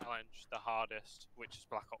of the Ba-dum. challenge, the hardest, which is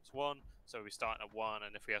Black Ops 1. So we'll be starting at 1,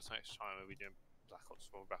 and if we have some extra time, we'll be doing Black Ops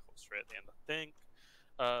 4, Black Ops 3 at the end, I think.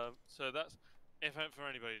 So that's, if for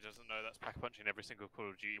anybody who doesn't know, that's pack punching every single Call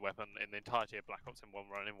of Duty weapon in the entirety of Black Ops in one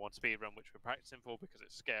run, in one speed run, which we're practicing for because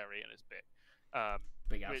it's scary and it's big.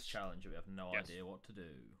 big ass which- challenge. We have no yes. idea what to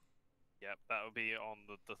do. Yep, that will be on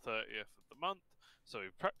the 30th of the month. So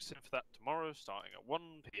we're practicing for that tomorrow, starting at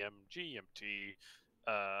 1 p.m. GMT.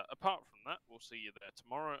 Apart from that, we'll see you there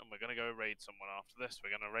tomorrow, and we're going to go raid someone after this.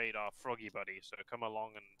 We're going to raid our Froggy buddy, so come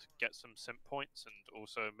along and get some simp points, and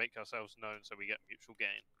also make ourselves known so we get mutual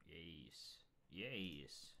gain. Yes.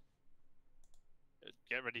 Yes.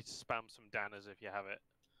 Get ready to spam some Danners if you have it.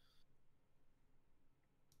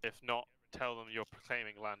 If not, tell them you're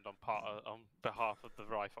proclaiming land on behalf of the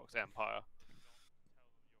Ryfox Empire.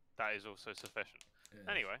 That is also sufficient. Yes.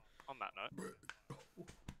 Anyway, on that note,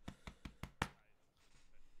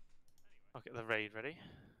 I'll get the raid ready.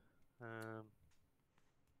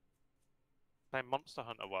 Play Monster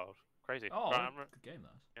Hunter World. Crazy. Oh, Right, good game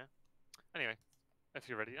that. anyway, if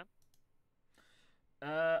you're ready, then.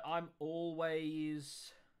 I'm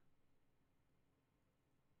always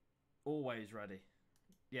ready.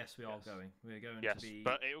 Yes, we are Yes. going. We're going Yes, to be.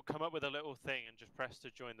 but it will come up with a little thing, and just press to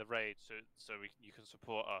join the raid, so you can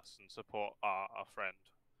support us and support our friend.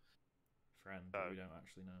 friend, but Oh. we don't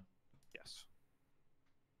actually know. Yes.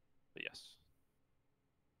 But yes.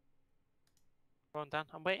 Go on, Dan.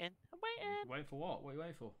 I'm waiting. I'm waiting. Wait for what? What are you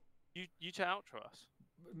waiting for? You to outro us.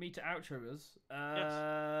 Me to outro us?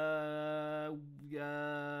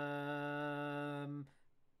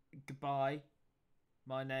 Goodbye.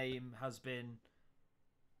 My name has been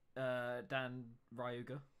Dan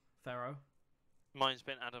Ryuga Pharaoh. Mine's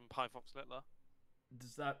been Adam Piefox Littler.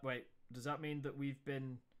 Does that mean that we've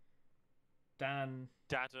been Dan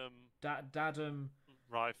Dadam Dadam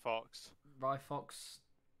Ryfox. Ryfox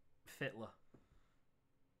Fitler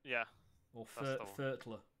Yeah. or That's the one.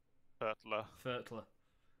 Fertler? Fertler. Fertler.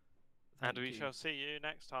 And Thank we you. shall see you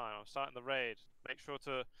next time. I'm starting the raid. Make sure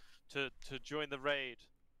to join the raid.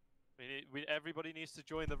 Everybody needs to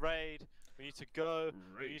join the raid. We need to go.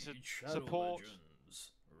 We need to Shadow support.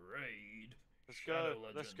 Legends. Raid. Let's Shadow go.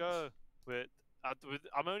 Let's Legends. go.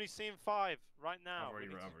 I'm only seeing 5 right now. I've already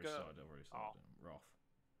We need to started. go. I've already started. Rough.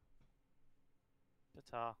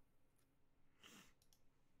 Ta-ta.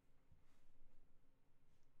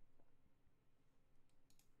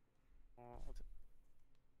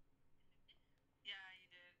 Yeah, you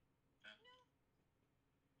did. No.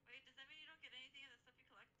 Wait, does that mean you don't get anything of the stuff you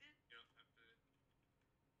collected? You don't have to get the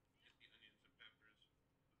onions and peppers,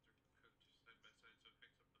 but they're cooked side by side, so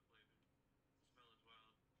it picks up the flavor. The smell is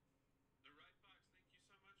wild. The Right Fox, thank you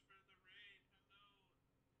so much for the raid. Hello.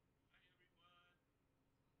 Hi, everyone.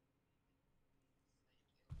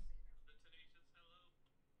 The Tenacious, hello.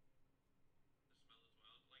 The smell is wild. Like, I don't mind the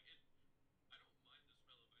smell of onions. The smell of onions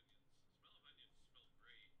smell great. I can't stand the taste. Love Monster. I'm playing the game. It's 3DS version of the game. One of my favorite games. Back. Hello, Mango.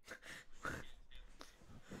 Ryuga. Hey. The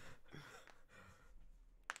Froggers.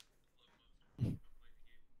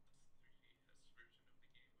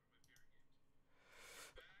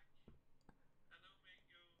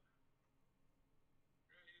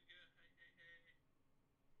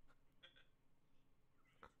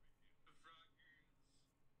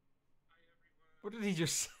 Hi, everyone. What did he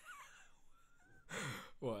just say?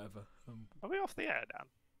 Whatever. Are we off the air, Dan?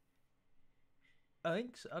 I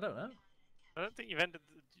think so. I don't know. I don't think you've ended.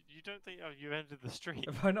 You don't think you've ended the stream?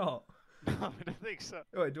 Have I not? No, I don't think so.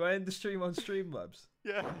 Wait, do I end the stream on Streamlabs?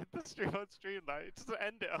 Yeah, the stream on Streamlight. It doesn't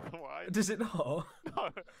end it otherwise. Does it not? No.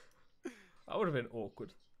 That would have been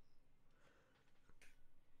awkward.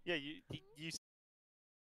 Yeah, you